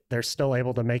 but they're still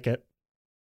able to make it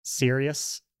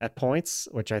serious at points,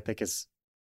 which I think is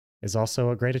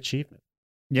also a great achievement.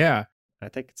 Yeah, I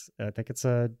think it's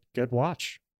a good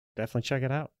watch. Definitely check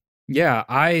it out. Yeah,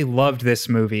 I loved this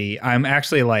movie. I'm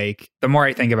actually the more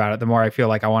I think about it, the more I feel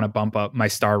like I want to bump up my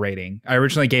star rating. I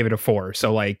originally gave it a 4,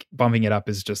 so bumping it up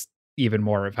is just even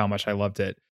more of how much I loved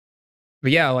it.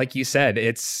 But yeah, like you said,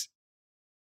 it's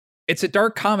a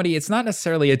dark comedy. It's not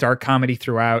necessarily a dark comedy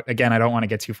throughout. Again, I don't want to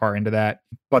get too far into that,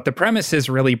 but the premise is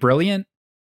really brilliant.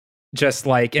 just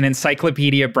like an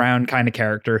Encyclopedia Brown kind of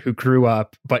character who grew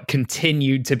up but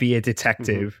continued to be a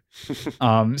detective,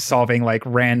 solving like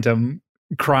random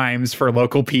crimes for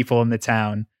local people in the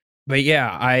town. But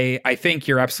yeah, I think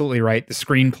you're absolutely right. The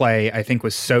screenplay, I think,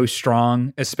 was so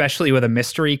strong, especially with a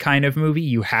mystery kind of movie.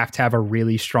 You have to have a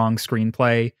really strong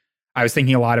screenplay. I was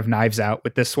thinking a lot of Knives Out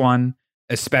with this one,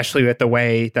 especially with the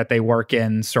way that they work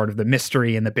in sort of the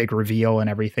mystery and the big reveal and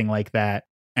everything like that.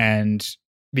 And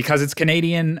because it's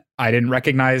Canadian, I didn't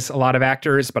recognize a lot of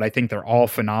actors, but I think they're all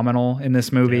phenomenal in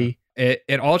this movie. Yeah.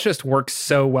 It all just works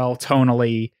so well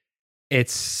tonally.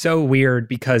 It's so weird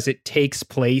because it takes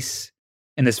place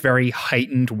in this very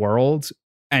heightened world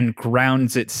and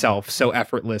grounds itself so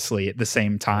effortlessly at the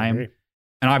same time.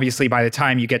 And obviously, by the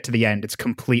time you get to the end, it's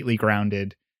completely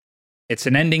grounded. It's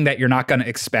an ending that you're not going to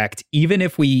expect. Even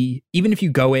if you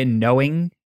go in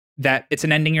knowing that it's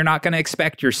an ending you're not going to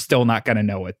expect, you're still not going to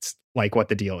know it's like what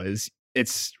the deal is.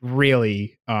 It's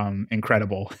really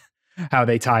incredible how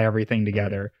they tie everything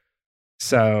together.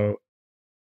 So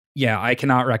yeah, I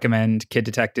cannot recommend Kid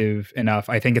Detective enough.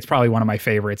 I think it's probably one of my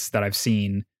favorites that I've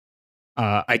seen.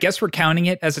 I guess we're counting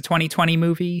it as a 2020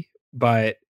 movie,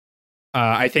 but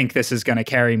I think this is going to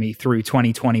carry me through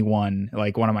 2021,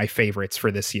 like one of my favorites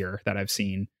for this year that I've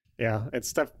seen. Yeah,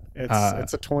 it's a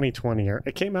 2020 year.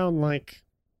 It came out in like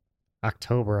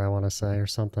October, I want to say, or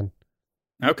something.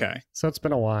 Okay. So it's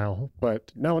been a while,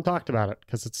 but no one talked about it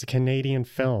because it's a Canadian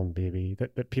film, baby.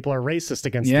 That people are racist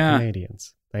against the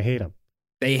Canadians. They hate them.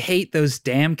 They hate those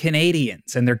damn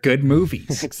Canadians and their good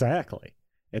movies. Exactly.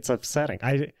 It's upsetting.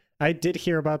 I did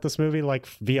hear about this movie like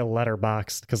via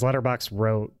Letterboxd, because Letterboxd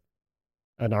wrote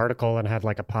an article and had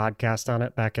like a podcast on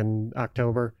it back in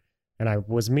October. And I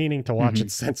was meaning to watch it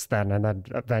since then, and then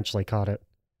eventually caught it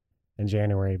in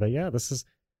January. But yeah, this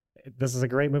is a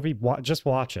great movie. Just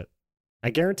watch it. I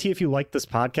guarantee if you like this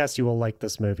podcast, you will like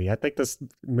this movie. I think this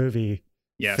movie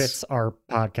fits our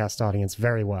podcast audience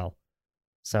very well.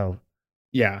 So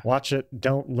yeah, watch it.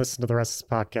 Don't listen to the rest of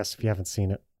the podcast if you haven't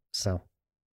seen it. So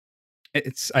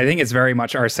I think it's very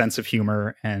much our sense of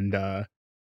humor, and the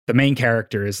main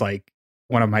character is like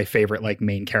one of my favorite like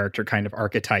main character kind of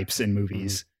archetypes in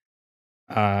movies.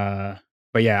 But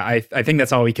yeah, I think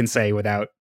that's all we can say without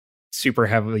super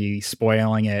heavily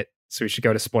spoiling it. So we should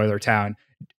go to Spoiler Town.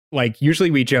 Like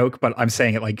usually we joke, but I'm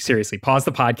saying it like seriously. Pause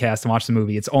the podcast and watch the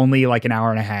movie. It's only like an hour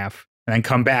and a half, and then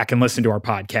come back and listen to our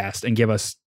podcast and give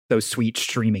us those sweet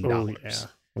streaming dollars. Yeah.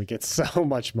 We get so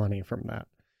much money from that.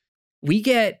 We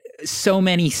get so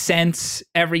many cents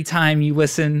every time you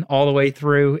listen all the way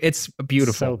through. It's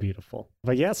beautiful. So beautiful.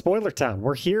 But yeah, Spoiler Town.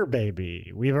 We're here,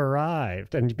 baby. We've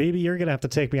arrived. And baby, you're going to have to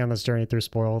take me on this journey through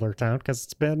Spoiler Town because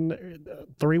it's been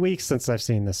 3 weeks since I've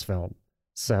seen this film.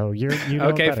 So you know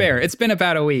okay, fair. It's been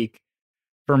about a week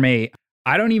for me.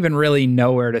 I don't even really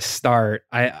know where to start.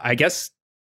 I guess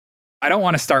I don't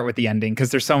want to start with the ending because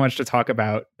there's so much to talk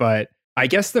about. But I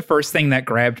guess the first thing that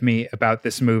grabbed me about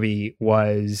this movie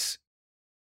was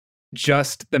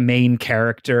just the main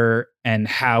character and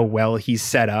how well he's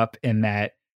set up, in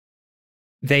that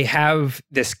they have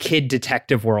this kid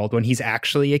detective world when he's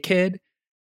actually a kid,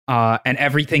 and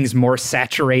everything's more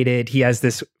saturated. He has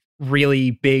this really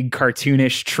big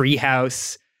cartoonish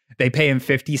treehouse. They pay him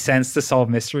 50 cents to solve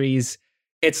mysteries.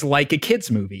 It's like a kid's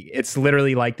movie. It's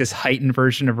literally like this heightened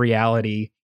version of reality,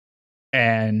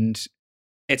 and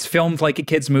it's filmed like a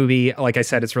kid's movie. Like I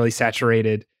said, it's really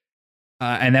saturated.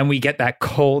 And then we get that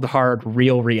cold, hard,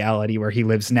 real reality where he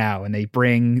lives now, and they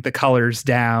bring the colors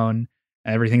down,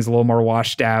 and everything's a little more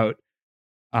washed out,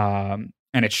 and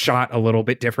it's shot a little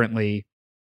bit differently.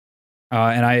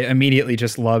 And I immediately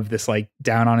just love this like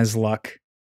down on his luck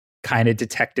kind of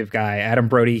detective guy. Adam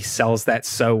Brody sells that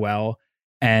so well,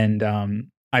 and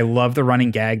I love the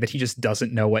running gag that he just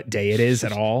doesn't know what day it is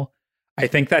at all. I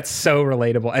think that's so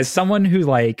relatable. As someone who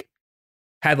like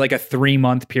had like a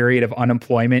 3-month period of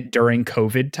unemployment during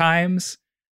COVID times,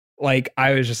 like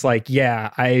I was just like,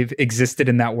 yeah, I've existed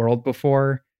in that world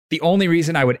before. The only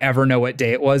reason I would ever know what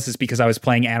day it was is because I was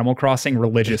playing Animal Crossing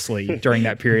religiously during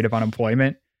that period of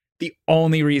unemployment. The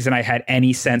only reason I had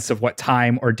any sense of what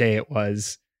time or day it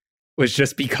was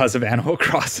just because of Animal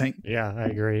Crossing. Yeah, I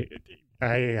agree.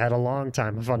 I had a long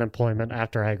time of unemployment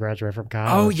after I graduated from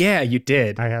college. Oh yeah, you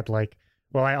did. I had like,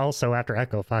 well, I also after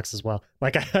Echo Fox as well.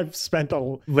 Like I've spent a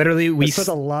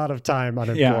lot of time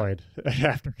unemployed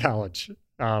after college.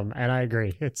 And I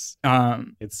agree. It's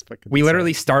we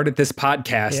literally started this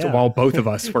podcast while both of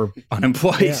us were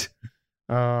unemployed.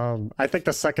 I think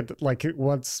the second, like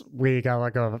once we got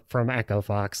let go from Echo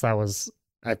Fox, that was,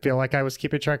 I feel like I was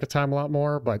keeping track of time a lot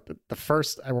more. But the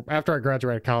first, after I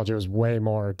graduated college, it was way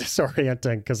more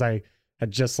disorienting because I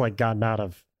had just like gotten out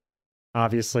of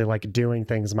obviously like doing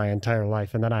things my entire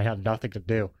life, and then I had nothing to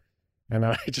do, and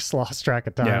then I just lost track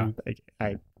of time.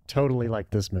 I totally like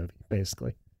this movie,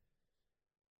 basically.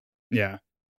 Yeah.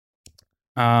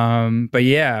 But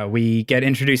yeah, we get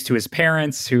introduced to his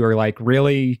parents, who are like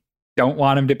really don't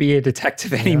want him to be a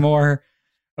detective anymore,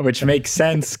 which makes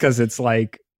sense because it's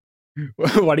like,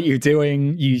 what are you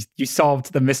doing? You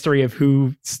solved the mystery of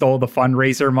who stole the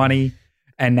fundraiser money,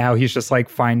 and now he's just like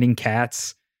finding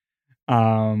cats.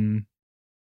 Oh,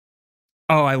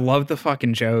 I love the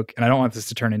fucking joke, and I don't want this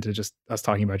to turn into just us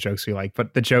talking about jokes we like,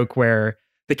 but the joke where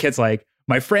the kid's like,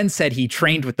 my friend said he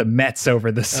trained with the Mets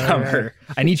over the summer.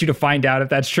 Yeah. I need you to find out if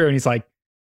that's true. And he's like,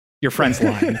 your friend's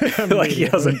lying. Like, he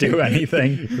doesn't do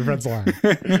anything. Your friend's lying.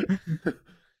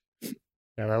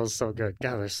 Yeah, that was so good.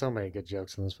 God, there's so many good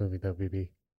jokes in this movie, WB.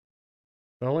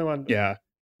 The only one, the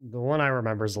one I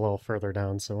remember is a little further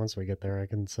down, so once we get there, I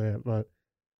can say it. But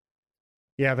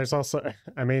yeah, there's also,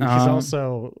 I mean, he's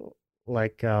also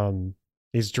like,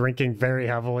 he's drinking very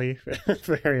heavily,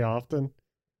 very often.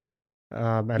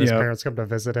 And his parents come to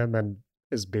visit him, and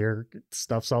his beer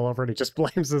stuff's all over it. He just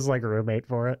blames his like roommate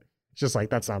for it. It's just like,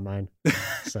 that's not mine.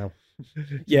 So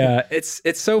yeah, it's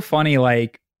so funny.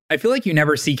 Like, I feel like you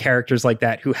never see characters like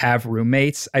that who have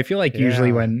roommates. I feel like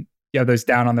usually when you have those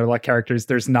down on their luck characters,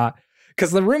 there's not,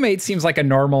 because the roommate seems like a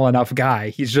normal enough guy.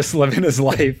 He's just living his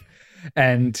life.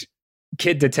 And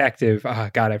kid detective, oh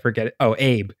God, I forget it. Oh,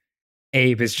 Abe.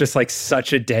 Abe is just like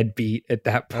such a deadbeat at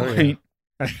that point.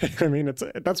 Oh, yeah. I mean,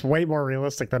 that's way more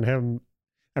realistic than him.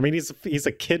 I mean, he's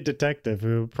a kid detective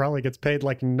who probably gets paid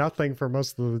like nothing for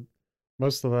most of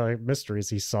the mysteries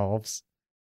he solves.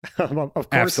 Of course,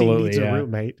 absolutely, he needs a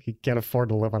roommate. He can't afford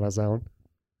to live on his own.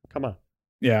 Come on.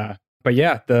 Yeah, but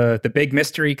yeah, the big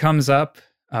mystery comes up.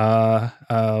 Not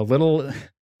a little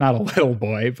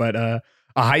boy, but a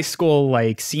high school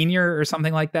like senior or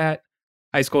something like that.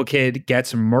 High school kid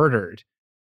gets murdered.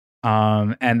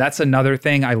 And that's another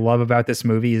thing I love about this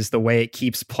movie is the way it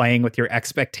keeps playing with your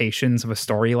expectations of a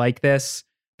story like this.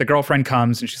 The girlfriend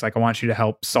comes and she's like, I want you to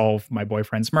help solve my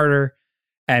boyfriend's murder.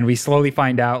 And we slowly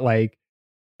find out like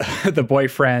the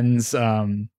boyfriend's a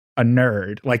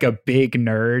nerd, like a big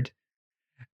nerd.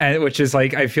 And which is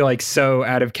like, I feel like so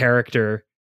out of character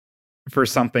for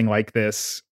something like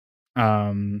this.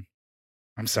 I'm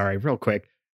sorry, real quick.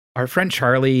 Our friend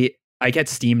Charlie, I get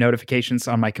Steam notifications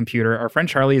on my computer. Our friend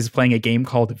Charlie is playing a game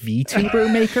called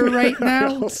VTuber Maker right now.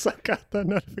 I also got that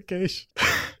notification.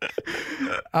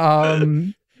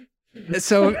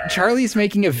 So Charlie's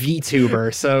making a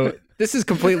VTuber. So this is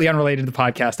completely unrelated to the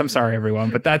podcast. I'm sorry,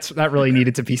 everyone, but that really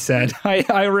needed to be said.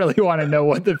 I really want to know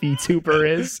what the VTuber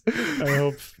is. I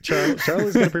hope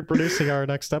Charlie's going to be producing our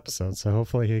next episode. So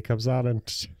hopefully he comes out and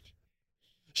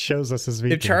shows us his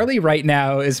VTuber. If Charlie right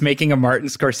now is making a Martin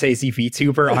Scorsese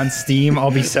VTuber on Steam,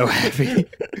 I'll be so happy.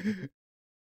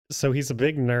 So he's a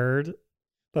big nerd.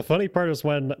 The funny part is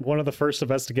when one of the first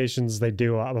investigations they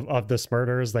do of this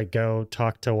murder is they go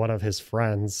talk to one of his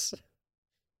friends.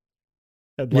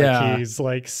 And like he's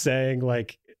like saying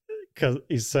like, because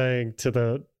he's saying to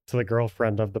the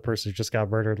girlfriend of the person who just got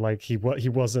murdered, like he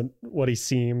wasn't what he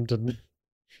seemed, and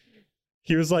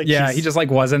he was like, he just like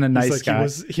wasn't a nice guy.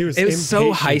 He was it was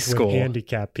so high school.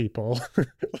 Handicapped people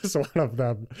was one of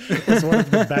them. Was one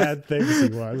of the bad things he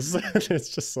was. It's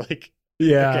just like,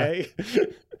 okay.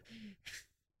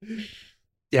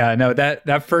 Yeah, no,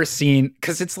 that first scene,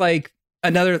 because it's like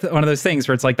another one of those things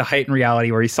where it's like the heightened reality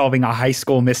where he's solving a high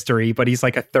school mystery, but he's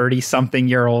like a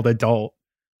 30-something-year-old adult.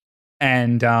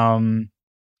 And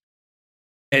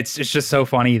it's just so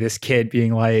funny, this kid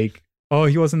being like, oh,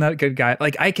 he wasn't that good guy.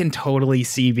 Like, I can totally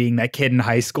see being that kid in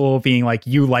high school being like,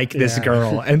 you like this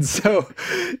girl. And so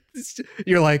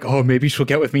you're like, oh, maybe she'll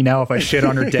get with me now if I shit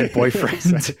on her dead boyfriend.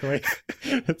 Exactly.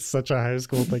 It's such a high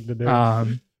school thing to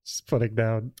do. Just putting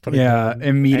down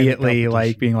immediately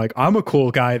like being like, I'm a cool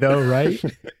guy though, right?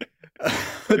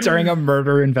 During a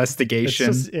murder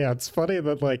investigation. It's funny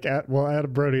that like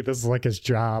Adam Brody, this is like his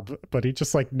job, but he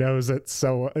just like knows it,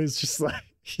 so it's just like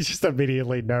he just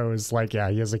immediately knows like, he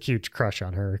has a huge crush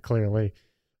on her, clearly,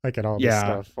 like, and all this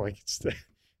stuff. Like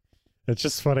it's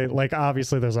just funny, like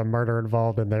obviously there's a murder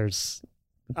involved and there's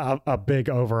a big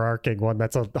overarching one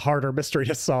that's a harder mystery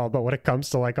to solve, but when it comes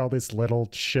to like all this little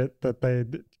shit that they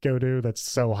go do that's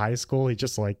so high school, he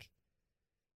just like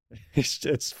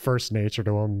it's first nature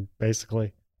to him,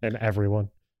 basically, and everyone.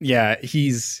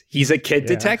 He's a kid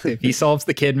detective. He solves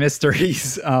the kid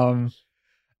mysteries. And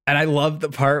I love the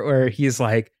part where he's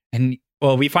like,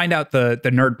 we find out the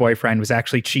nerd boyfriend was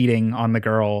actually cheating on the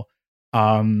girl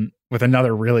with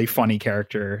another really funny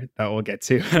character that we'll get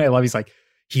to. And I love, he's like,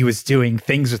 he was doing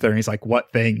things with her, and he's like,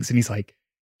 what things? And he's like,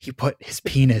 he put his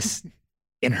penis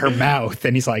in her mouth.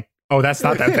 And he's like, oh, that's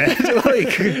not that bad.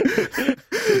 Like,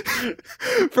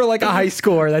 for like a high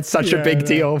schooler, that's such a big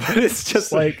deal. But it's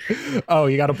just like, oh,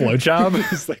 you got a blowjob?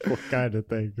 It's like, what kind of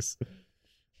things?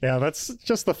 Yeah, that's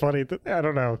just the funny. I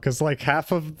don't know, because like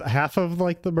half of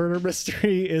like the murder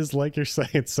mystery is like you're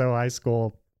saying, so high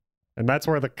school, and that's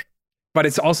where the. But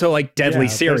it's also like deadly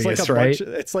serious, like right?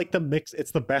 It's like the mix. It's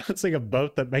the balancing of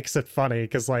both that makes it funny,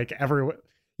 because like everyone,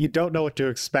 you don't know what to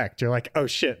expect. You're like, oh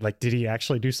shit, like did he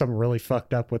actually do something really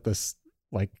fucked up with this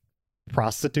like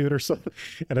prostitute or something?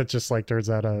 And it just like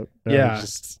turns out he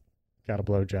just got a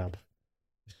blowjob.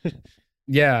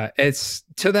 Yeah, it's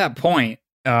to that point.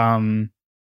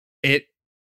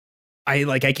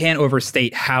 I can't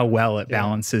overstate how well it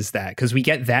balances that, because we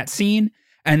get that scene,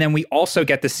 and then we also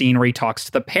get the scene where he talks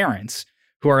to the parents,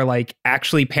 who are like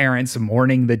actually parents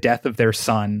mourning the death of their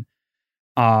son.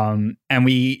 And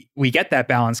we get that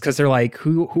balance, because they're like,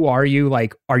 who are you?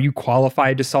 Like, are you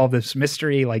qualified to solve this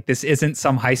mystery? Like, this isn't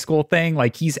some high school thing.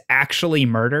 Like, he's actually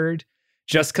murdered.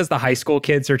 Just because the high school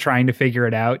kids are trying to figure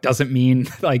it out doesn't mean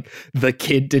like the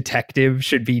kid detective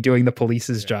should be doing the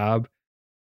police's job.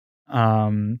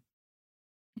 And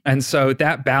so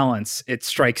that balance, it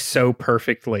strikes so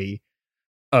perfectly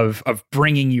of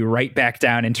bringing you right back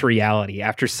down into reality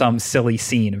after some silly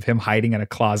scene of him hiding in a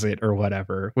closet or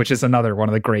whatever, which is another one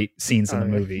of the great scenes in the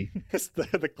movie. It's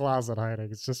the closet hiding.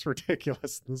 It's just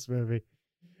ridiculous in this movie.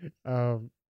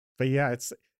 But yeah,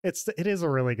 it is a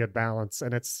really good balance,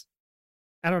 and it's,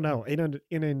 I don't know,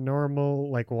 in a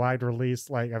normal like wide release,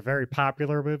 like a very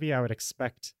popular movie, I would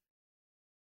expect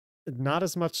not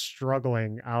as much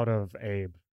struggling out of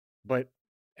Abe, but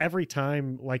every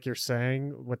time, like you're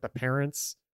saying, with the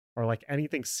parents or like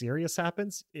anything serious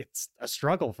happens, it's a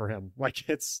struggle for him. Like,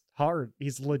 it's hard.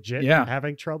 He's legit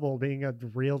having trouble being a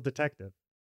real detective.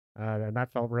 And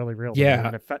that felt really real. Yeah.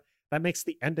 And that makes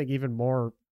the ending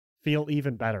feel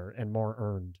even better and more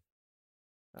earned.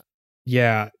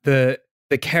 Yeah. The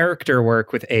character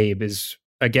work with Abe is,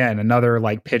 again, another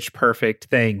like pitch perfect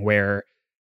thing where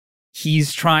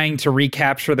he's trying to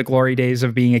recapture the glory days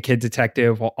of being a kid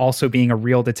detective while also being a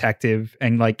real detective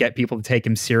and like get people to take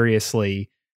him seriously.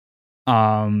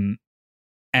 And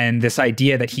this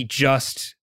idea that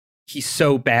he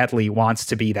so badly wants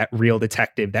to be that real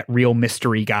detective, that real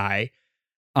mystery guy.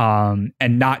 And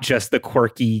not just the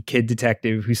quirky kid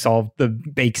detective who solved the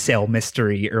bake sale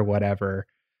mystery or whatever.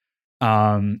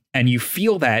 And you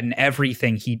feel that in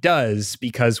everything he does,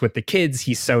 because with the kids,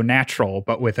 he's so natural,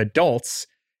 but with adults,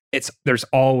 there's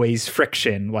always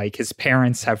friction. Like, his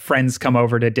parents have friends come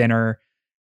over to dinner,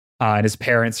 and his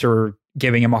parents are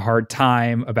giving him a hard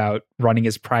time about running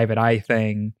his private eye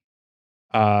thing,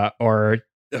 or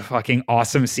the fucking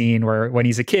awesome scene where when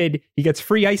he's a kid, he gets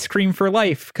free ice cream for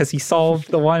life because he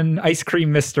solved the one ice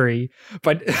cream mystery.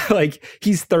 But like,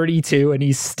 he's 32 and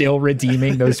he's still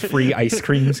redeeming those free ice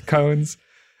cream cones.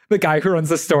 The guy who runs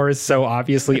the store is so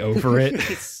obviously over it.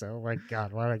 So, my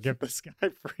God, why did I give this guy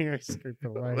free ice cream for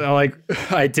life? Like,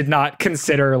 I did not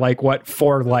consider like what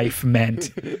for life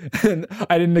meant. And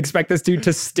I didn't expect this dude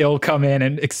to still come in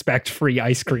and expect free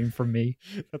ice cream from me.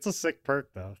 That's a sick perk,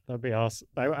 though. That'd be awesome.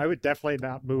 I would definitely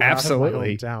not move Absolutely.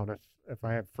 out of my hometown if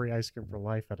I had free ice cream for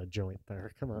life at a joint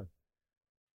there. Come on.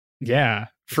 Yeah,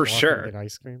 for sure. Get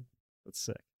ice cream. That's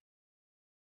sick.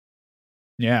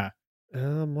 Yeah.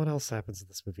 What else happens in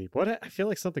this movie? I feel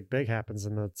like something big happens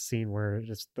in the scene where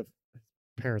just the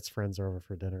parents' friends are over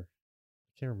for dinner.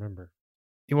 I can't remember.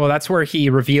 Well, that's where he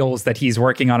reveals that he's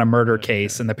working on a murder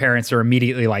case, and the parents are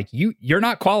immediately like, "You're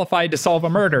not qualified to solve a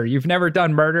murder. You've never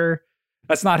done murder.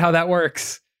 That's not how that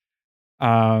works."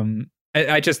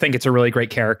 I just think it's a really great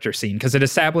character scene because it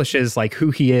establishes like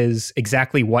who he is,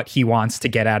 exactly what he wants to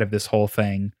get out of this whole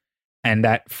thing, and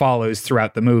that follows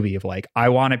throughout the movie of like, I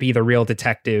want to be the real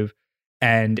detective.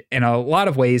 And in a lot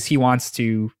of ways, he wants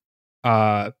to,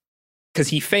 because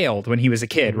he failed when he was a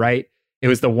kid, right? It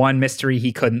was the one mystery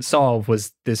he couldn't solve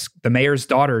was the mayor's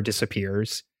daughter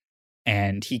disappears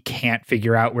and he can't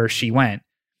figure out where she went.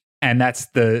 And that's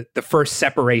the first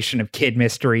separation of kid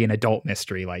mystery and adult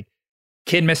mystery. Like,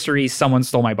 kid mystery, someone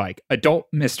stole my bike. Adult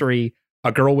mystery,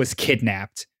 a girl was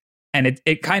kidnapped. And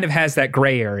it kind of has that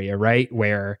gray area, right?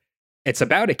 Where it's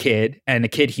about a kid and a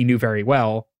kid he knew very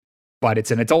well, but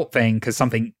it's an adult thing because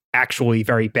something actually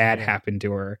very bad happened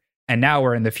to her. And now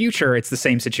we're in the future. It's the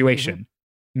same situation.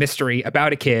 Mystery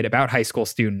about a kid, about high school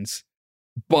students,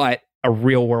 but a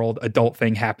real world adult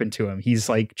thing happened to him. He's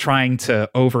like trying to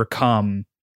overcome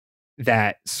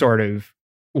that sort of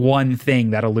one thing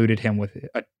that eluded him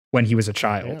when he was a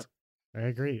child. Yeah, I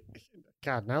agree.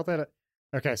 God, now that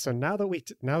Okay, so now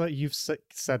that you've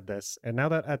said this, and now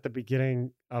that at the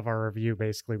beginning of our review,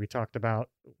 basically we talked about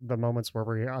the moments where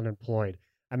we're unemployed,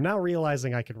 I'm now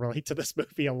realizing I can relate to this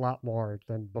movie a lot more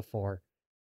than before.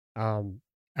 This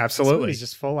Absolutely. movie's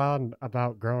just full on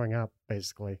about growing up,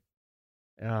 basically.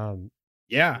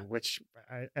 Yeah. Which,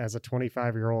 as a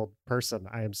 25-year-old person,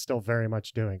 I am still very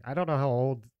much doing. I don't know how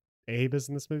old Abe is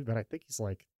in this movie, but I think he's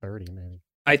like 30, maybe.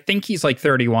 I think he's like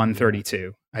 31,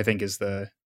 32, I think is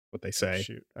what they say.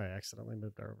 Shoot, I accidentally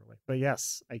moved our overlay. But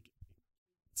yes,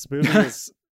 this movie is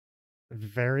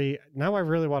very. Now I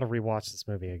really want to rewatch this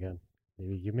movie again.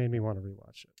 You made me want to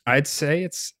rewatch it.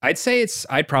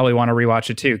 I'd probably want to rewatch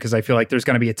it too, because I feel like there's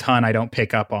going to be a ton I don't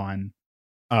pick up on.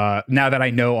 Now that I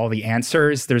know all the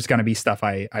answers, there's going to be stuff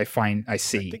I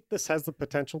see. I think this has the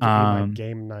potential to be my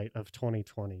game night of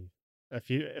 2020.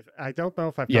 If I don't know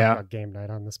if I've talked about Game Night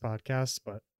on this podcast,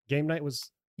 but Game Night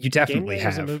was you definitely Game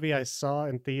Night have. was a movie I saw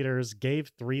in theaters,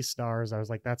 gave 3 stars. I was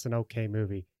like, that's an okay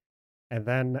movie, and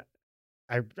then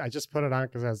I just put it on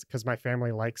because my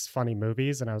family likes funny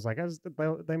movies, and I was like,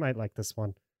 they might like this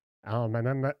one. And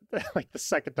then like the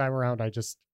second time around, I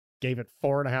just gave it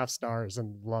 4.5 stars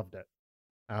and loved it.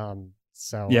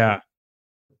 So yeah,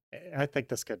 I think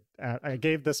this could. I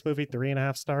gave this movie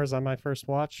 3.5 stars on my first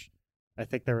watch. I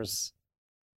think there was,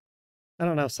 I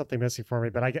don't know, something missing for me,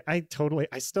 but I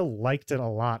still liked it a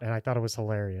lot, and I thought it was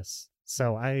hilarious.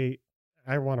 So I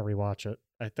want to rewatch it.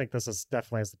 I think this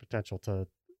definitely has the potential to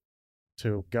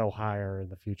go higher in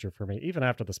the future for me. Even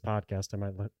after this podcast,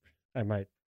 I might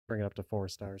bring it up to 4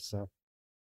 stars. So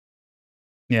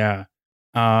yeah.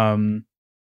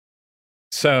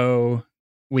 So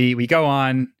we go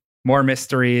on. More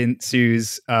mystery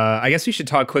ensues. I guess we should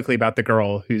talk quickly about the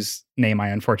girl whose name I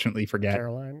unfortunately forget.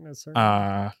 Caroline is her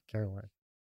name?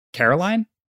 Caroline?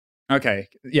 Okay.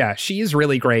 Yeah, she is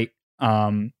really great.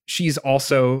 She's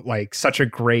also like such a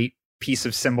great piece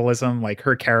of symbolism. Like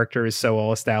her character is so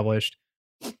well established.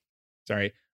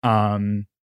 Sorry. The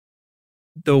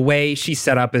way she's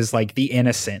set up is like the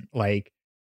innocent, like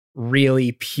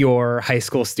really pure high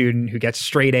school student who gets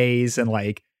straight A's and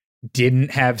like didn't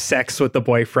have sex with the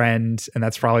boyfriend, and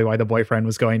that's probably why the boyfriend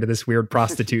was going to this weird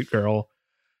prostitute girl.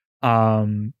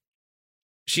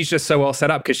 She's just so well set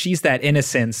up because she's that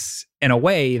innocence in a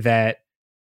way that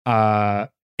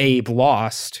Abe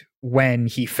lost when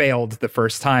he failed the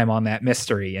first time on that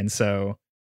mystery. And so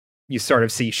you sort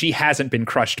of see she hasn't been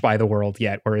crushed by the world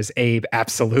yet, whereas Abe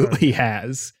absolutely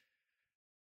has.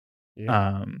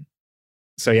 Yeah.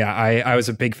 So yeah, I was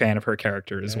a big fan of her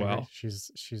character as well. She's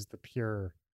the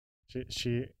pure.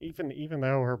 She even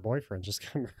though her boyfriend just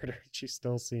got murdered, she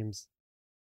still seems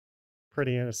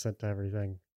pretty innocent to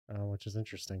everything, which is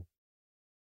interesting.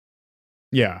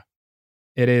 Yeah,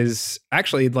 it is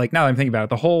actually, like, now that I'm thinking about it,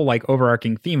 the whole like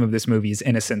overarching theme of this movie is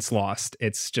innocence lost.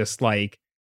 It's just like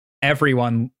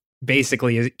everyone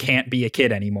basically can't be a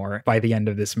kid anymore by the end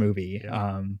of this movie.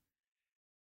 Yeah.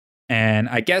 And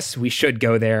I guess we should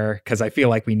go there because I feel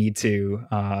like we need to.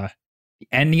 The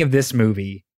ending of this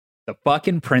movie. The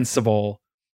fucking principal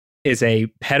is a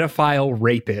pedophile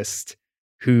rapist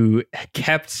who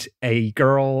kept a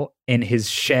girl in his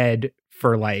shed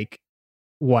for like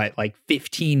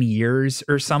 15 years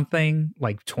or something,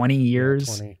 like 20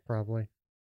 years. 20, probably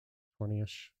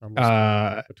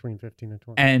 20ish, between 15 and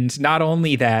 20. And not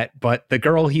only that, but the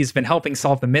girl he's been helping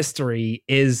solve the mystery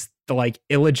is the like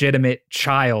illegitimate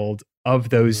child of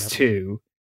those two.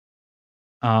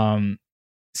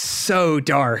 So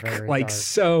dark, Very like dark.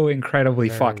 so incredibly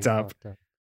fucked up.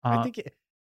 I think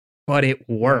but it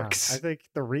works. Yeah,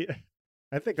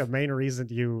 I think the main reason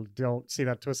you don't see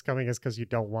that twist coming is because you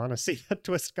don't want to see that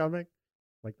twist coming.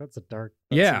 Like that's some dark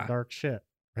shit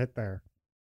right there.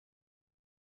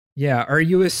 Yeah, or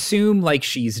you assume like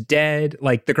she's dead,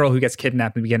 like the girl who gets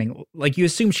kidnapped in the beginning, like you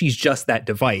assume she's just that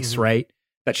device, right?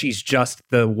 That she's just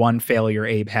the one failure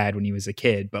Abe had when he was a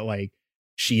kid, but like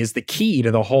she is the key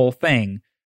to the whole thing.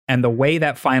 And the way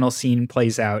that final scene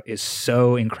plays out is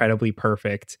so incredibly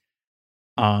perfect.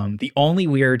 The only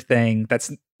weird thing that's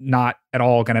not at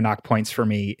all going to knock points for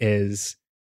me is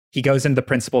he goes into the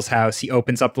principal's house. He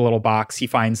opens up the little box. He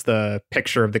finds the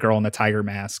picture of the girl in the tiger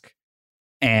mask.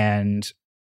 And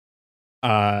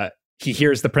he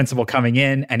hears the principal coming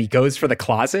in and he goes for the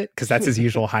closet because that's his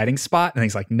usual hiding spot. And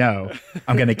he's like, no,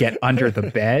 I'm going to get under the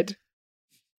bed.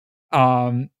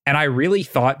 And I really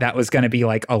thought that was going to be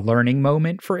like a learning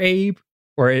moment for Abe,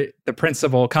 where the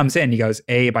principal comes in, he goes,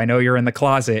 Abe, I know you're in the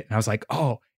closet. And I was like,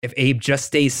 oh, if Abe just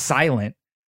stays silent,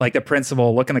 like the principal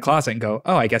will look in the closet and go,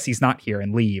 oh, I guess he's not here,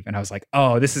 and leave. And I was like,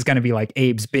 oh, this is going to be like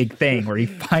Abe's big thing where he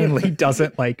finally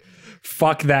doesn't like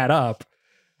fuck that up.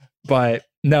 But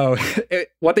No,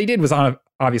 what they did was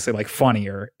obviously like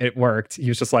funnier. It worked. He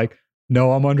was just like,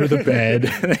 no, I'm under the bed.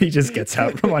 And then he just gets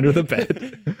out from under the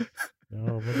bed. No,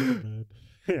 I'm under the bed.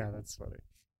 Yeah, that's funny.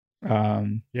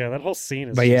 Yeah, that whole scene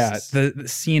is. But the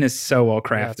scene is so well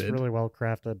crafted. Yeah, it's really well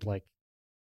crafted. Like,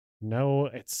 no,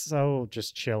 it's so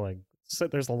just chilling. So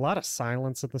there's a lot of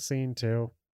silence in the scene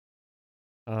too.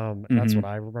 That's what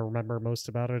I remember most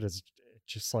about it. Is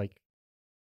just like,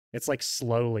 it's like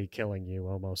slowly killing you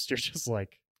almost. You're just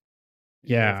like,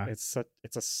 yeah, it's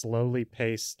a slowly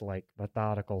paced, like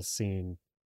methodical scene.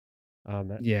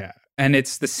 Yeah, and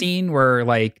it's the scene where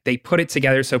like they put it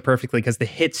together so perfectly because the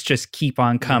hits just keep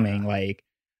on coming. Like,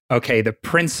 okay, the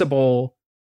principal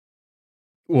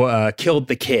killed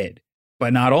the kid,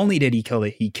 but not only did he kill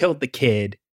it, he killed the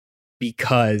kid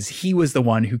because he was the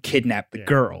one who kidnapped the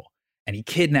girl, and he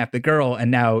kidnapped the girl,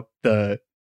 and now the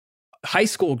high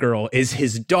school girl is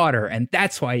his daughter, and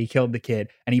that's why he killed the kid.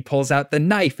 And he pulls out the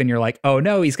knife, and you're like, oh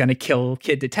no, he's gonna kill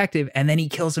Kid Detective, and then he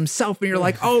kills himself, and you're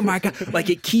like, oh my god. Like,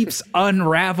 it keeps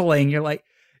unraveling. You're like,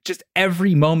 just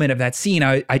every moment of that scene,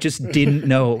 I just didn't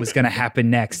know what was gonna happen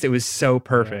next. It was so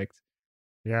perfect.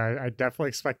 Yeah, I definitely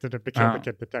expected him to kill the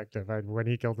Kid Detective. When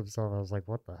he killed himself, I was like,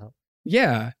 what the hell?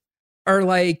 Yeah. Or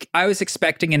like, I was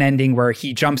expecting an ending where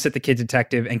he jumps at the Kid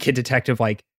Detective, and Kid Detective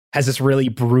like has this really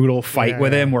brutal fight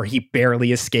with him where he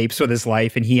barely escapes with his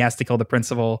life and he has to kill the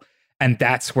principal. And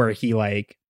that's where he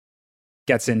like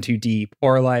gets in too deep.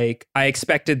 Or like, I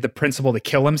expected the principal to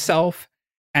kill himself,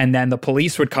 and then the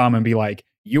police would come and be like,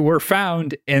 you were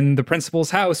found in the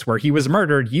principal's house where he was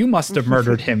murdered. You must have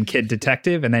murdered him, Kid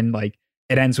Detective. And then like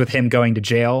it ends with him going to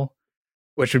jail,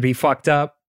 which would be fucked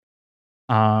up.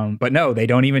 But no, they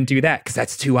don't even do that because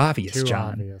that's too obvious,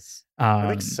 John. Obvious. I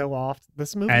think so often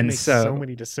this movie makes so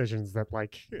many decisions that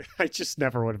like I just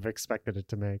never would have expected it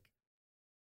to make.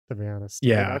 To be honest,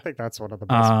 I think that's one of the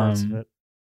best parts of it.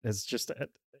 Is just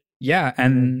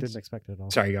and didn't expect it at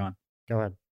all. Sorry, go on. Go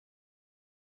ahead.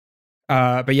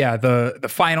 But yeah, the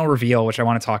final reveal, which I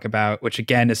want to talk about, which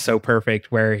again is so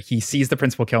perfect, where he sees the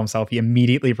principal kill himself, he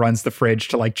immediately runs the fridge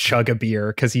to like chug a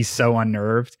beer because he's so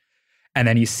unnerved, and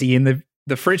then you see in the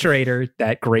refrigerator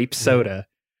that grape soda,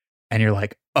 and you're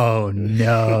like, oh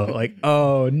no, like,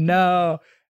 oh no.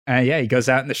 And he goes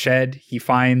out in the shed, he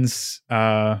finds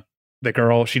the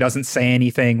girl, she doesn't say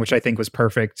anything, which I think was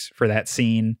perfect for that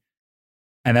scene.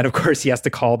 And then of course he has to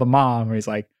call the mom, where he's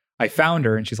like, I found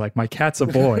her, and she's like, my cat's a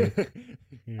boy.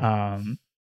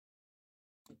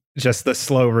 Just the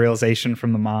slow realization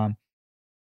from the mom.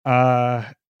 The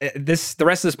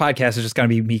rest of this podcast is just going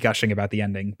to be me gushing about the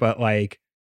ending, but like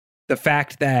the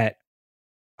fact that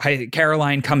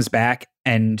Caroline comes back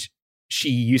and she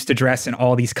used to dress in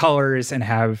all these colors and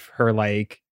have her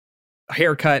like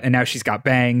haircut, and now she's got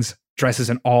bangs,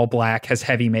 dresses in all black, has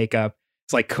heavy makeup.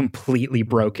 It's like completely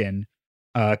broken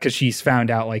because she's found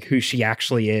out like who she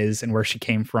actually is and where she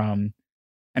came from,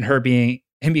 and him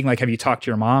being like, have you talked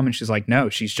to your mom? And she's like, no,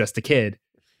 she's just a kid.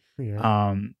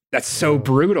 That's so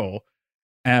brutal,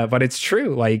 but it's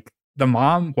true. Like, the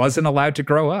mom wasn't allowed to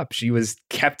grow up. She was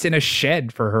kept in a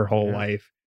shed for her whole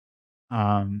life.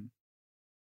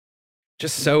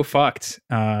 Just so fucked.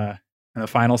 In the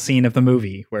final scene of the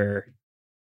movie where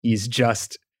he's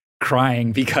just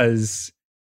crying because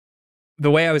the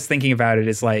way I was thinking about it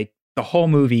is like the whole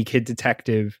movie, Kid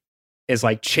Detective is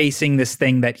like chasing this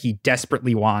thing that he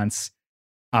desperately wants.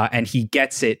 And he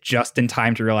gets it just in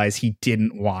time to realize he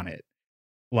didn't want it.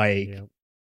 Like,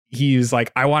 he was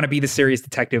like, I want to be the serious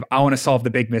detective. I want to solve the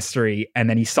big mystery. And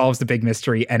then he solves the big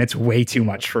mystery, and it's way too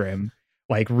much for him.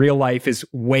 Like, real life is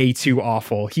way too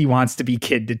awful. He wants to be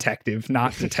Kid Detective,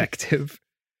 not detective.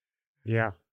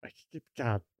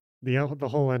 God, the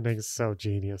whole ending is so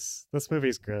genius. This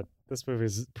movie's good. This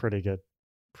movie's pretty good.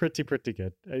 Pretty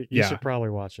good. You should probably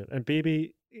watch it. And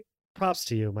BB, props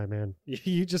to you, my man.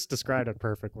 You just described it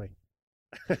perfectly.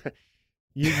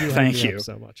 you Thank you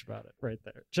so much about it right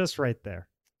there. Just right there.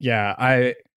 Yeah,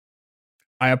 I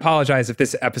apologize if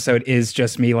this episode is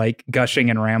just me like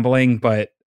gushing and rambling,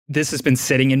 but this has been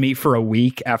sitting in me for a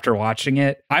week after watching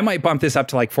it. I might bump this up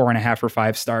to like 4.5 or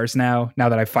 5 stars now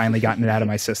that I've finally gotten it out of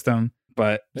my system.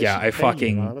 But yeah, I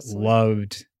fucking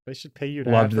loved. They should pay you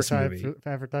to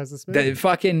advertise this movie.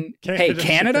 Hey,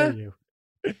 Canada,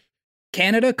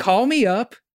 Canada, call me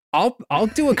up. I'll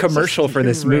do a commercial for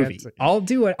this movie. I'll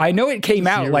do it. I know it came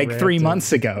out like 3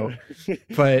 months ago,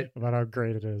 but about how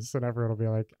great it is, and everyone will be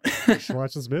like, "You should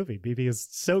watch this movie." BB is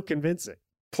so convincing.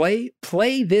 Play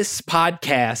this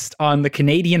podcast on the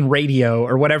Canadian radio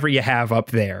or whatever you have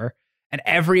up there, and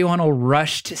everyone will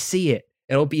rush to see it.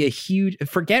 It'll be a huge.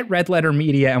 Forget Red Letter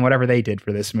Media and whatever they did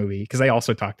for this movie, because they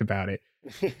also talked about it.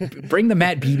 Bring the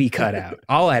Matt Beebe cut out.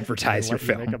 I'll advertise your Let you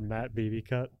film. make a Matt Beebe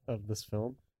cut of this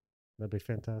film. That'd be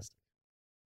fantastic.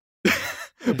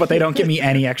 But they don't give me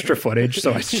any extra footage,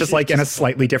 so it's just like in a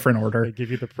slightly different They order.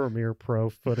 give you the Premiere Pro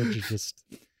footage. You just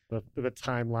the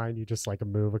timeline. You just like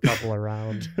move a couple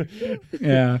around.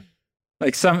 Yeah.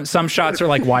 Like some shots are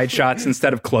like wide shots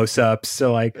instead of close-ups.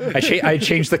 So like I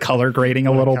changed the color grading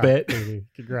a little bit. Baby.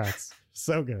 Congrats.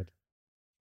 So good.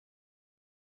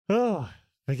 Oh,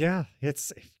 but yeah,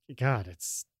 it's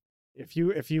if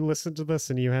you listen to this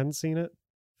and you hadn't seen it,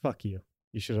 fuck you.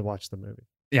 You should have watched the movie.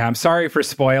 Yeah, I'm sorry for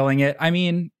spoiling it. I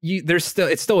mean, it's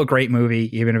still a great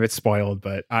movie, even if it's spoiled.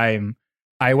 But I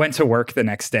went to work the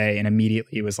next day and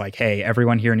immediately was like, "Hey,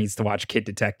 everyone here needs to watch Kid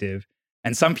Detective."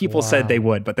 And some people said they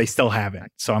would, but they still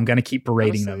haven't. So I'm gonna keep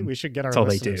berating Honestly, them. we should get our until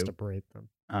they listeners do. to berate them.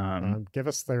 Um, Give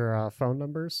us their phone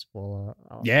numbers.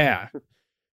 yeah,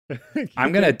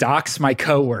 I'm gonna dox my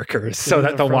coworkers so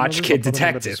that they'll watch Kid In the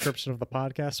Detective. description of the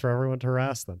podcast for everyone to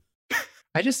harass them.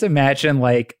 I just imagine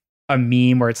like a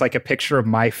meme where it's like a picture of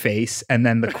my face and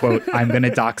then the quote, "I'm going to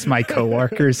dox my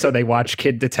coworkers so they watch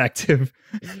Kid Detective."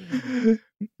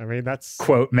 I mean, that's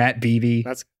quote Matt Beebe.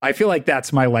 I feel like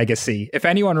that's my legacy. If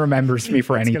anyone remembers me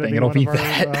for anything, it'll be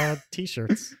that.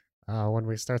 T-shirts. When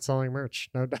we start selling merch,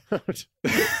 no doubt.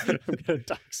 I'm going to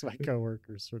dox my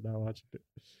coworkers for not watching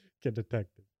Kid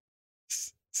Detective.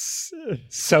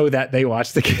 So that they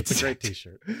watch the Kid It's a great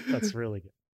Detective. T-shirt. That's really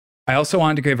good. I also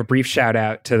wanted to give a brief shout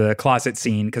out to the closet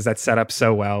scene because that's set up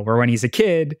so well, where when he's a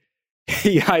kid,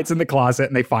 he hides in the closet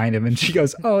and they find him and she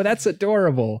goes, "Oh, that's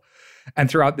adorable." And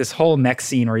throughout this whole next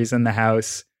scene where he's in the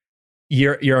house,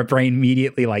 your brain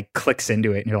immediately like clicks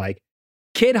into it and you're like,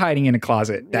 kid hiding in a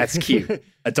closet, that's cute.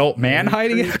 Adult man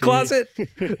hiding in a closet,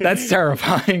 that's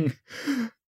terrifying.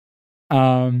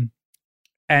 And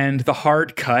the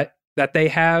hard cut that they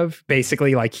have,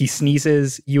 basically like he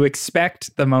sneezes, you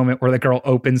expect the moment where the girl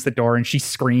opens the door and she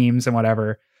screams and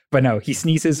whatever, but no, he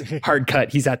sneezes, hard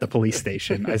cut, he's at the police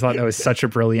station. I thought that was such a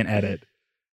brilliant edit.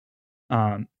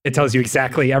 It tells you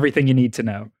exactly everything you need to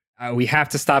know. We have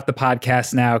to stop the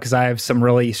podcast now because I have some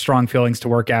really strong feelings to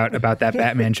work out about that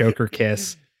Batman Joker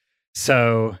kiss.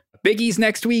 So Biggies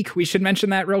next week. We should mention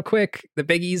that real quick. The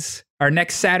Biggies are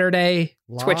next Saturday,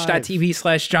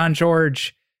 twitch.tv/John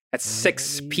George at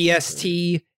 6 PST,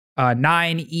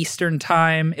 9 Eastern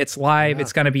time. It's live. Yeah.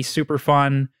 It's going to be super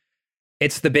fun.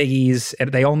 It's the Biggies.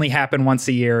 They only happen once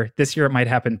a year. This year it might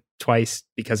happen twice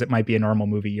because it might be a normal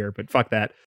movie year, but fuck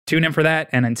that. Tune in for that.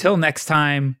 And until next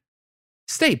time,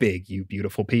 stay big, you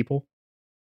beautiful people.